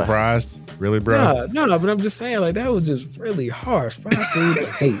 Moby, you What? surprised? Really, bro? No, but I'm just saying, like, that was just really harsh. 5 foods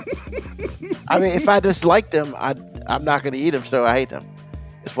I hate. I mean, if I dislike them, I'm not going to eat them, so I hate them.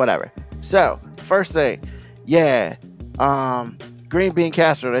 It's whatever. So, first thing, yeah, green bean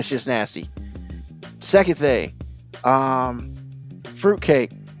casserole, that's just nasty. Second thing,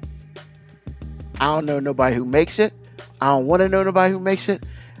 fruitcake. I don't know nobody who makes it. I don't want to know nobody who makes it.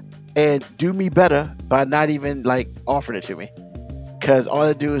 And do me better by not even, like, offering it to me. Because all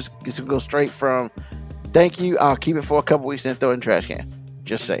I do is go straight from, thank you, I'll keep it for a couple weeks and throw it in the trash can.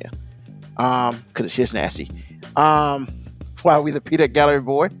 Just saying. Because it's just nasty. Why we the peanut gallery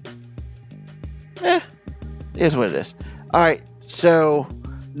board? It is what it is. All right, so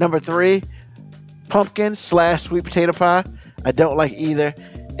number 3, pumpkin / sweet potato pie. I don't like either,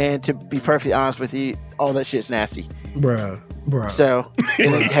 and to be perfectly honest with you, all that shit's nasty. Bruh. So,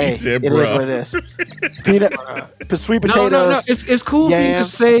 hey, said, it is bruh. what it is. Peanut, sweet potatoes. No. It's cool for you to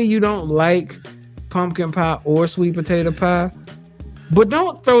yams. say you don't like pumpkin pie or sweet potato pie, but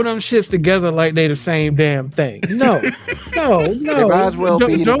don't throw them shits together like they the same damn thing. No. They might as well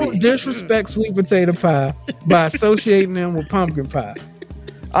be to Don't me. disrespect sweet potato pie by associating them with pumpkin pie.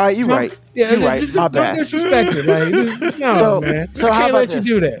 All right, you're right. Yeah, You're right. My don't bad. disrespect it. Like, no, So- man. so I how can't about let you this?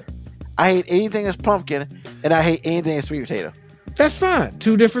 do that. I hate anything that's pumpkin, and I hate anything that's sweet potato. That's fine.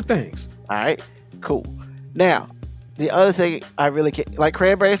 2 different things. All right, cool. Now, the other thing I really can't, like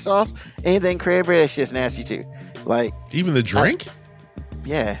cranberry sauce, anything cranberry, that shit's nasty too. Like, Even the drink?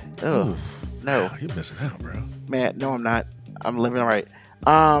 Yeah. Ugh. No. Wow, you're missing out, bro. Man, no, I'm not. I'm living right.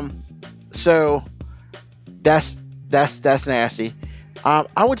 So that's nasty.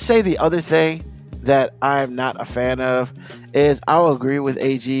 I would say the other thing that I'm not a fan of is I'll agree with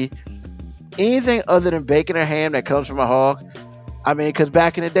AG. Anything other than bacon or ham that comes from a hog. I mean, because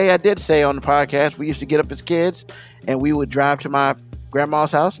back in the day, I did say on the podcast, we used to get up as kids and we would drive to my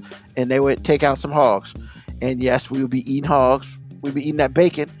grandma's house and they would take out some hogs. And yes, we would be eating hogs. We'd be eating that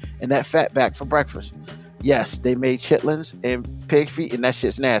bacon and that fat back for breakfast. Yes, they made chitlins and pig feet, and that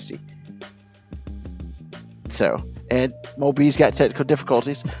shit's nasty. So, and Moby's got technical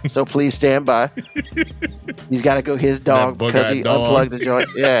difficulties, so please stand by. He's got to go his dog because he unplugged the joint.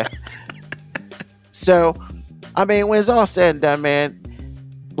 Yeah. So, I mean, when it's all said and done, man,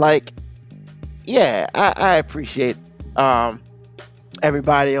 like, yeah, I appreciate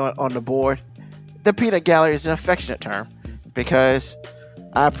everybody on the board. The peanut gallery is an affectionate term because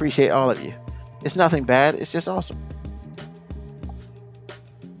I appreciate all of you. It's nothing bad. It's just awesome.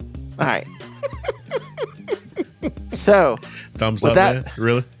 All right. So, thumbs up, man.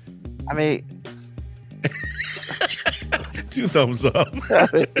 Really? I mean, 2 thumbs up.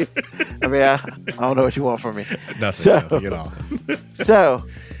 I don't know what you want from me. Nothing at all. So,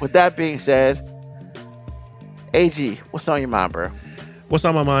 with that being said, AG, what's on your mind, bro? What's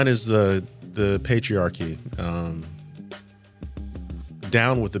on my mind is the patriarchy.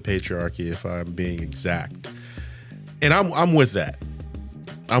 Down with the patriarchy, if I'm being exact, and I'm with that.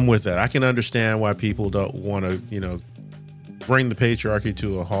 I'm with that. I can understand why people don't want to, bring the patriarchy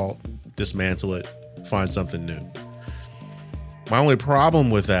to a halt, dismantle it, find something new. My only problem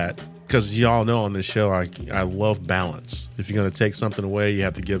with that, because y'all know on this show, I love balance. If you're going to take something away, you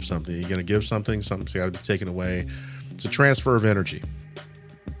have to give something. You're going to give something's got to be taken away. It's a transfer of energy.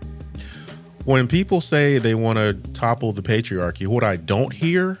 When people say they want to topple the patriarchy, what I don't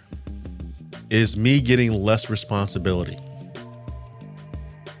hear is me getting less responsibility.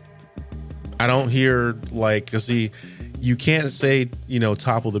 I don't hear because you can't say,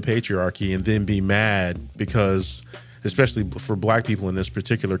 topple the patriarchy and then be mad because, especially for black people in this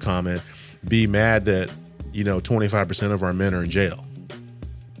particular comment, be mad that, 25% of our men are in jail.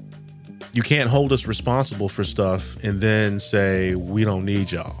 You can't hold us responsible for stuff and then say, we don't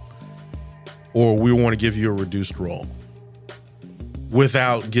need y'all. Or we want to give you a reduced role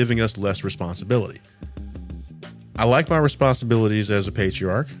without giving us less responsibility. I like my responsibilities as a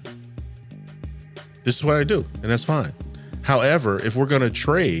patriarch. This is what I do, and that's fine. However, if we're going to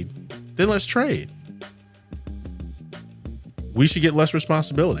trade, then let's trade. We should get less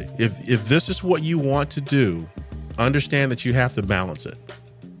responsibility. If this is what you want to do, understand that you have to balance it.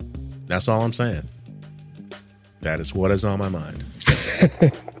 That's all I'm saying. That is what is on my mind.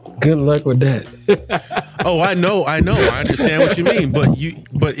 Good luck with that. Oh, I know. I understand what you mean,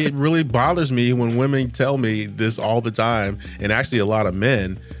 but it really bothers me when women tell me this all the time, and actually a lot of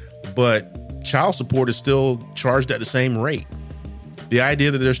men, but child support is still charged at the same rate. The idea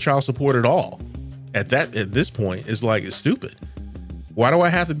that there's child support at all at this point is it's stupid. Why do I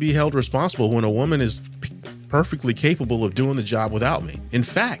have to be held responsible when a woman is perfectly capable of doing the job without me? In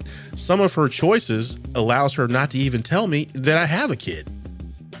fact, some of her choices allows her not to even tell me that I have a kid.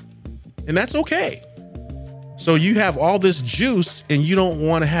 And that's okay. So you have all this juice and you don't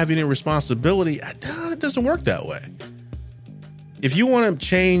want to have any responsibility. It doesn't work that way. If you want to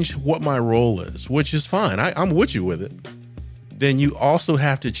change what my role is, which is fine, I'm with you with it, then you also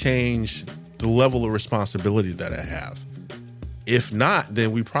have to change the level of responsibility that I have. If not,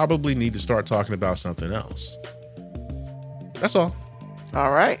 then we probably need to start talking about something else. That's all.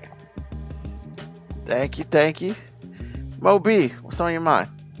 All right. Thank you. Mo B, what's on your mind?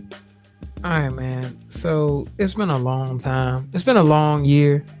 All right, man. So it's been a long time. It's been a long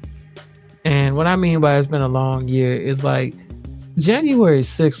year. And what I mean by it's been a long year is January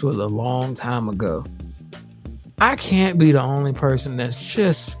 6th was a long time ago. I can't be the only person that's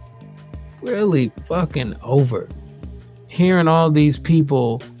just really fucking over hearing all these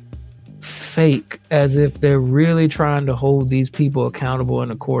people fake as if they're really trying to hold these people accountable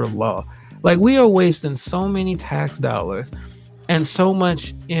in a court of law. We are wasting so many tax dollars and so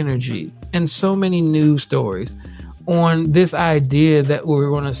much energy and so many news stories on this idea that we're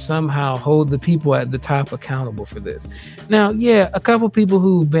going to somehow hold the people at the top accountable for this. Now, yeah, a couple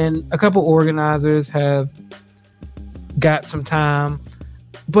organizers have got some time,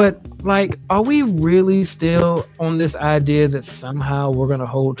 but are we really still on this idea that somehow we're going to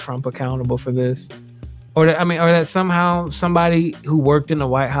hold Trump accountable for this? Or that somehow somebody who worked in the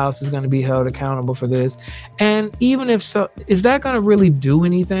White House is going to be held accountable for this? And even if so, is that going to really do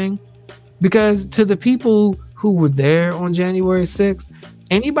anything? Because to the people who were there on January 6th,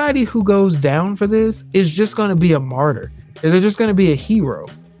 anybody who goes down for this is just going to be a martyr. They're just going to be a hero.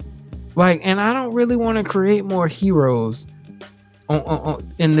 Like, and I don't really want to create more heroes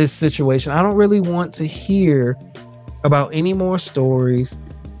in this situation. I don't really want to hear about any more stories.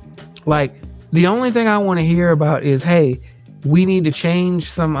 Like, the only thing I want to hear about is, hey, we need to change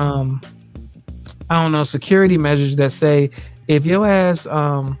some, I don't know, security measures that say if your ass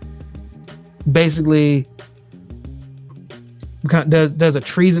basically does a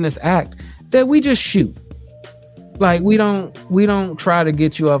treasonous act, that we just shoot. Like, we don't try to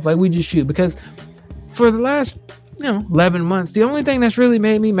get you off. Like, we just shoot. Because for the last 11 months, the only thing that's really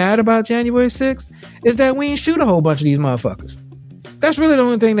made me mad about January 6th is that we ain't shoot a whole bunch of these motherfuckers. That's really the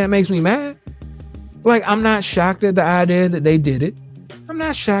only thing that makes me mad. Like, I'm not shocked at the idea that they did it. I'm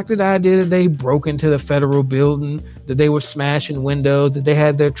not shocked at the idea that they broke into the federal building, that they were smashing windows, that they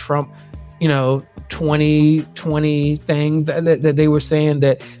had their Trump, 2020 things that they were saying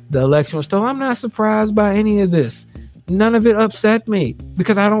that the election was stolen. I'm not surprised by any of this. None of it upset me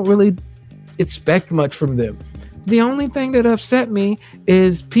because I don't really expect much from them. The only thing that upset me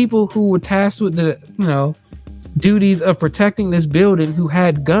is people who were tasked with the, duties of protecting this building, who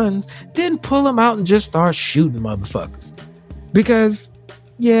had guns, didn't pull them out and just start shooting motherfuckers. Because,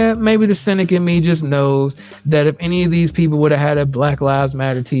 yeah, maybe the cynic in me just knows that if any of these people would have had a Black Lives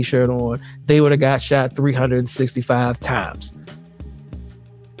Matter t-shirt on, they would have got shot 365 times.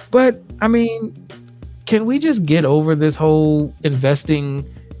 But, I mean, can we just get over this whole investing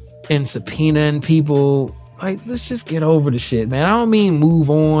in subpoenaing people? Like, let's just get over the shit, man. I don't mean move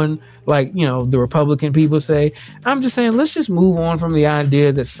on like, the Republican people say. I'm just saying, let's just move on from the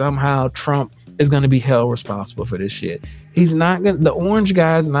idea that somehow Trump is going to be held responsible for this shit. He's not going to, the orange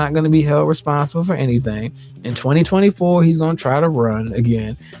guy is not going to be held responsible for anything. In 2024, he's going to try to run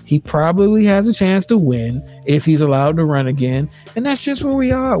again. He probably has a chance to win if he's allowed to run again. And that's just where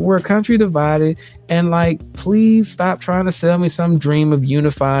we are. We're a country divided. And please stop trying to sell me some dream of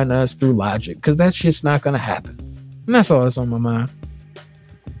unifying us through logic, because that shit's not going to happen. And that's all that's on my mind.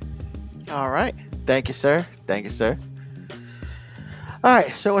 All right. Thank you, sir. Thank you, sir. All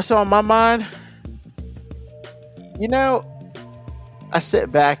right. So what's on my mind? I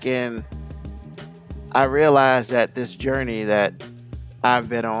sit back and I realize that this journey that I've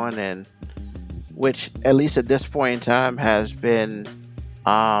been on, and which at least at this point in time has been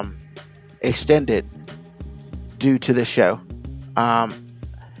extended due to the show.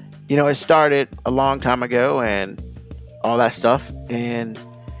 It started a long time ago and all that stuff, and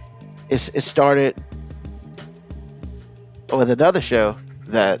it started with another show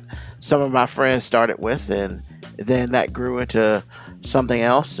that some of my friends started with, and then that grew into something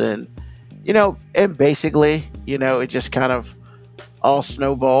else, and basically it just kind of all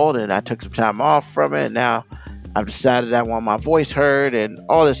snowballed, and I took some time off from it, and now I've decided I want my voice heard and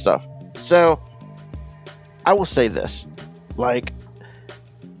all this stuff. So I will say this,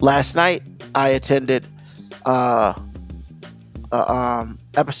 last night I attended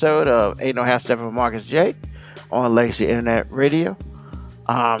episode of Ain't No Half Step of Marcus J on Legacy Internet Radio.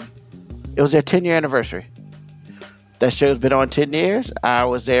 It was their 10-year anniversary. That show's been on 10 years. I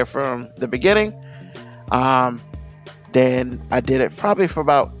was there from the beginning. Then I did it probably for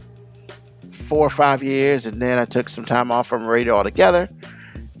about 4 or 5 years, and then I took some time off from radio altogether.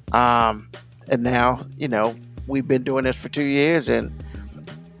 And now, we've been doing this for 2 years, and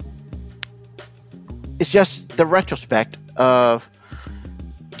it's just the retrospect of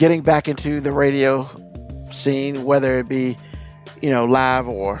getting back into the radio scene, whether it be, live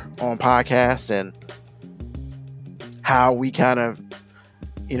or on podcast, and how we kind of,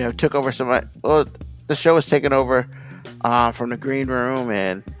 took over the show was taken over from the green room,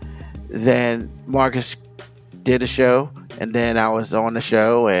 and then Marcus did a show, and then I was on the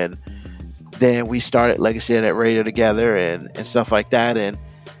show, and then we started Legacy Internet Radio together and stuff like that. And,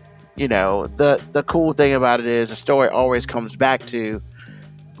 the cool thing about it is the story always comes back to,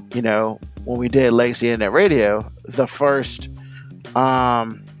 when we did Legacy Internet Radio, the first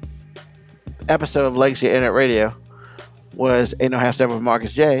episode of Legacy Internet Radio was Ain't No Half Step with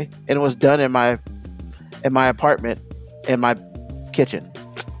Marcus J, and it was done in my apartment, in my kitchen,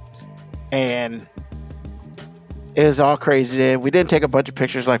 and it was all crazy. And we didn't take a bunch of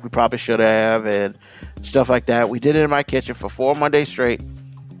pictures like we probably should have and stuff like that. We did it in my kitchen for 4 Mondays straight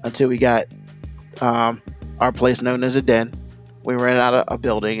until we got our place known as a den. We rented out a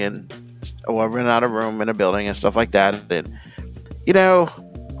building, rented out a room in a building and stuff like that. And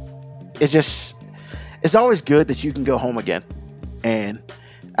it's always good that you can go home again. And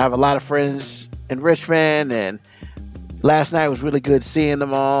I have a lot of friends in Richmond, and last night was really good seeing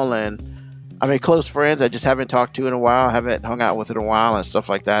them all. And I mean, close friends I just haven't talked to in a while, haven't hung out with in a while and stuff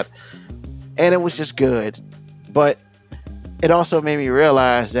like that. And it was just good. But it also made me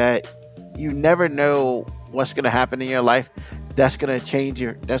realize that you never know what's going to happen in your life that's going to change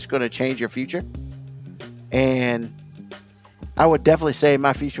your future. And I would definitely say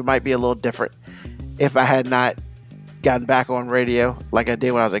my future might be a little different if I had not gotten back on radio like I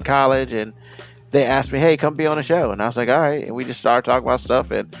did when I was in college, and they asked me, hey, come be on the show. And I was like, all right. And we just started talking about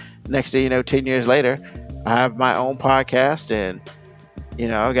stuff. And next thing you know, 10 years later, I have my own podcast, and, you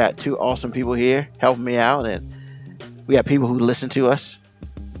know, I got 2 awesome people here helping me out. And we got people who listen to us,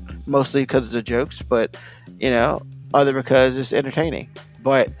 mostly because of the jokes, but, you know, other because it's entertaining.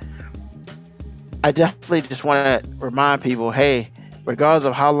 But I definitely just want to remind people, hey, regardless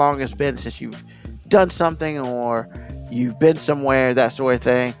of how long it's been since you've done something or you've been somewhere, that sort of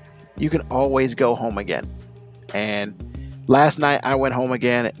thing, you can always go home again. And last night I went home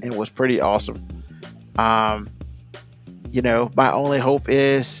again and it was pretty awesome. You know, my only hope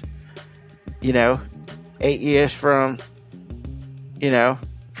is, you know, 8 years from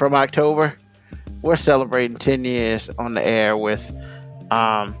October, we're celebrating 10 years on the air with,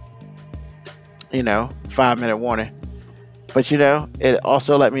 5-minute warning. But, you know, it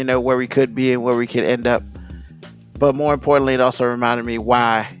also let me know where we could be and where we could end up. But more importantly, it also reminded me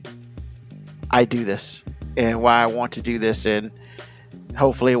why I do this and why I want to do this, and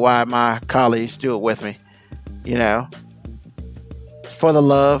hopefully why my colleagues do it with me. You know, for the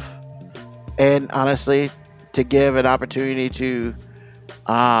love, and honestly, to give an opportunity to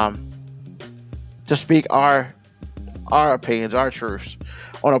speak our opinions, our truths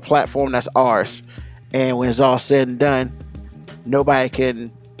on a platform that's ours. And when it's all said and done, nobody can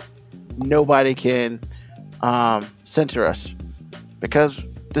censor us, because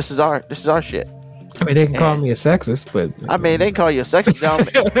this is our shit. I mean, they can call me a sexist, but I mean, they can call you a sexist.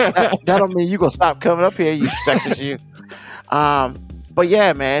 That don't mean you gonna stop coming up here, you sexist you. But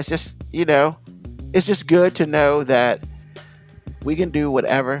yeah, man, it's just, you know, it's just good to know that we can do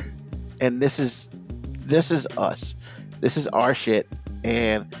whatever, and this is us. This is our shit,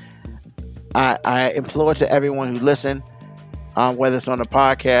 and I implore to everyone who listen, whether it's on the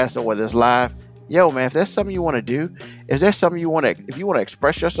podcast or whether it's live, yo, man, if there's something you want to do, if you want to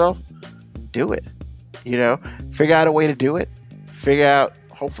express yourself, do it. You know, figure out a way to do it. Figure out,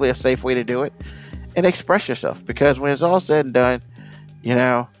 hopefully, a safe way to do it, and express yourself. Because when it's all said and done, you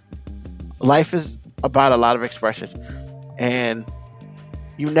know, life is about a lot of expression, and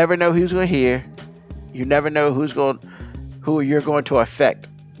you never know who's going to hear. You never know who you're going to affect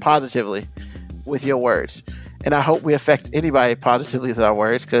positively with your words. And I hope we affect anybody positively with our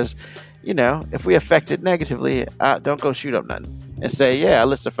words, because, you know, if we affect it negatively, don't go shoot up nothing and say, yeah, I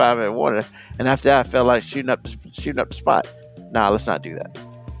listened to 5-minute warning, and after that I felt like shooting up the spot. Nah, let's not do that.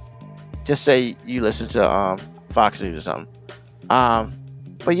 Just say you listen to Fox News or something.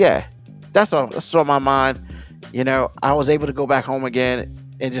 But yeah, that's on my mind. You know, I was able to go back home again,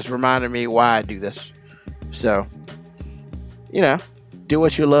 and just reminded me why I do this. So, you know, do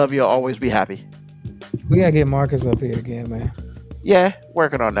what you love, you'll always be happy. We gotta get Marcus up here again, man. Yeah,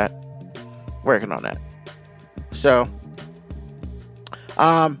 working on that. So,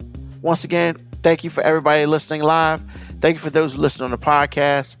 once again, thank you for everybody listening live. Thank you for those who listen on the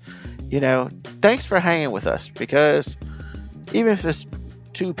podcast. You know, thanks for hanging with us, because even if it's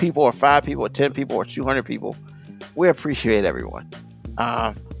 2 people or 5 people or 10 people or 200 people, we appreciate everyone.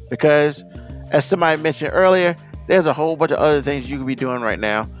 Because as somebody mentioned earlier, there's a whole bunch of other things you could be doing right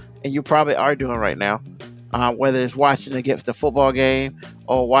now, and you probably are doing right now. Whether it's watching the football game,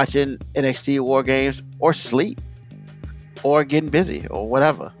 or watching NXT War Games, or sleep, or getting busy, or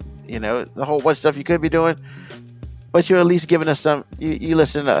whatever. You know, the whole bunch of stuff you could be doing, but you're at least giving us some. You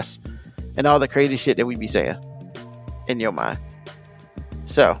listen to us and all the crazy shit that we be saying in your mind.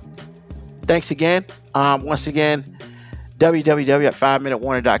 So, thanks again. Once again,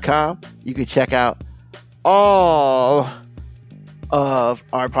 www.5minutewarning.com. You can check out all of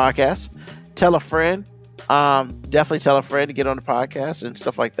our podcasts. Tell a friend. Definitely tell a friend to get on the podcast and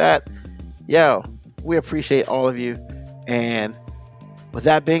stuff like that. Yo, we appreciate all of you. And with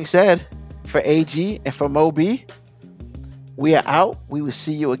that being said, for AG and for Mo B, we are out. We will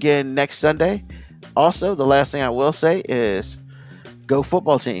see you again next Sunday. Also, the last thing I will say is, go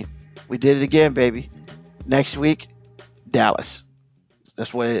football team. We did it again, baby. Next week, Dallas.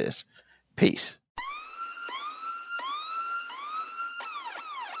 That's what it is. Peace.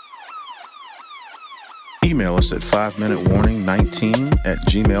 Email us at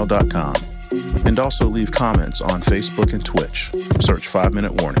 5minutewarning19@gmail.com. And also leave comments on Facebook and Twitch. Search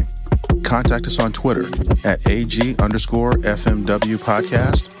 5-Minute Warning. Contact us on Twitter at AG_FMW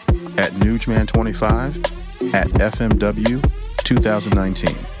Podcast at Newsman25, at FMW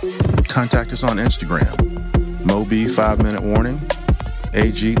 2019. Contact us on Instagram, Moby 5 Minute Warning,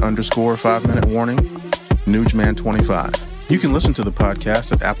 AG_5 Minute Warning, Newsman25. You can listen to the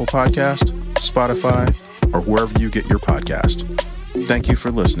podcast at Apple Podcast, Spotify, or wherever you get your podcast. Thank you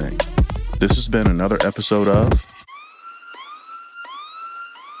for listening. This has been another episode of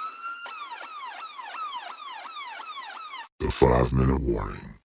The 5 Minute Warning.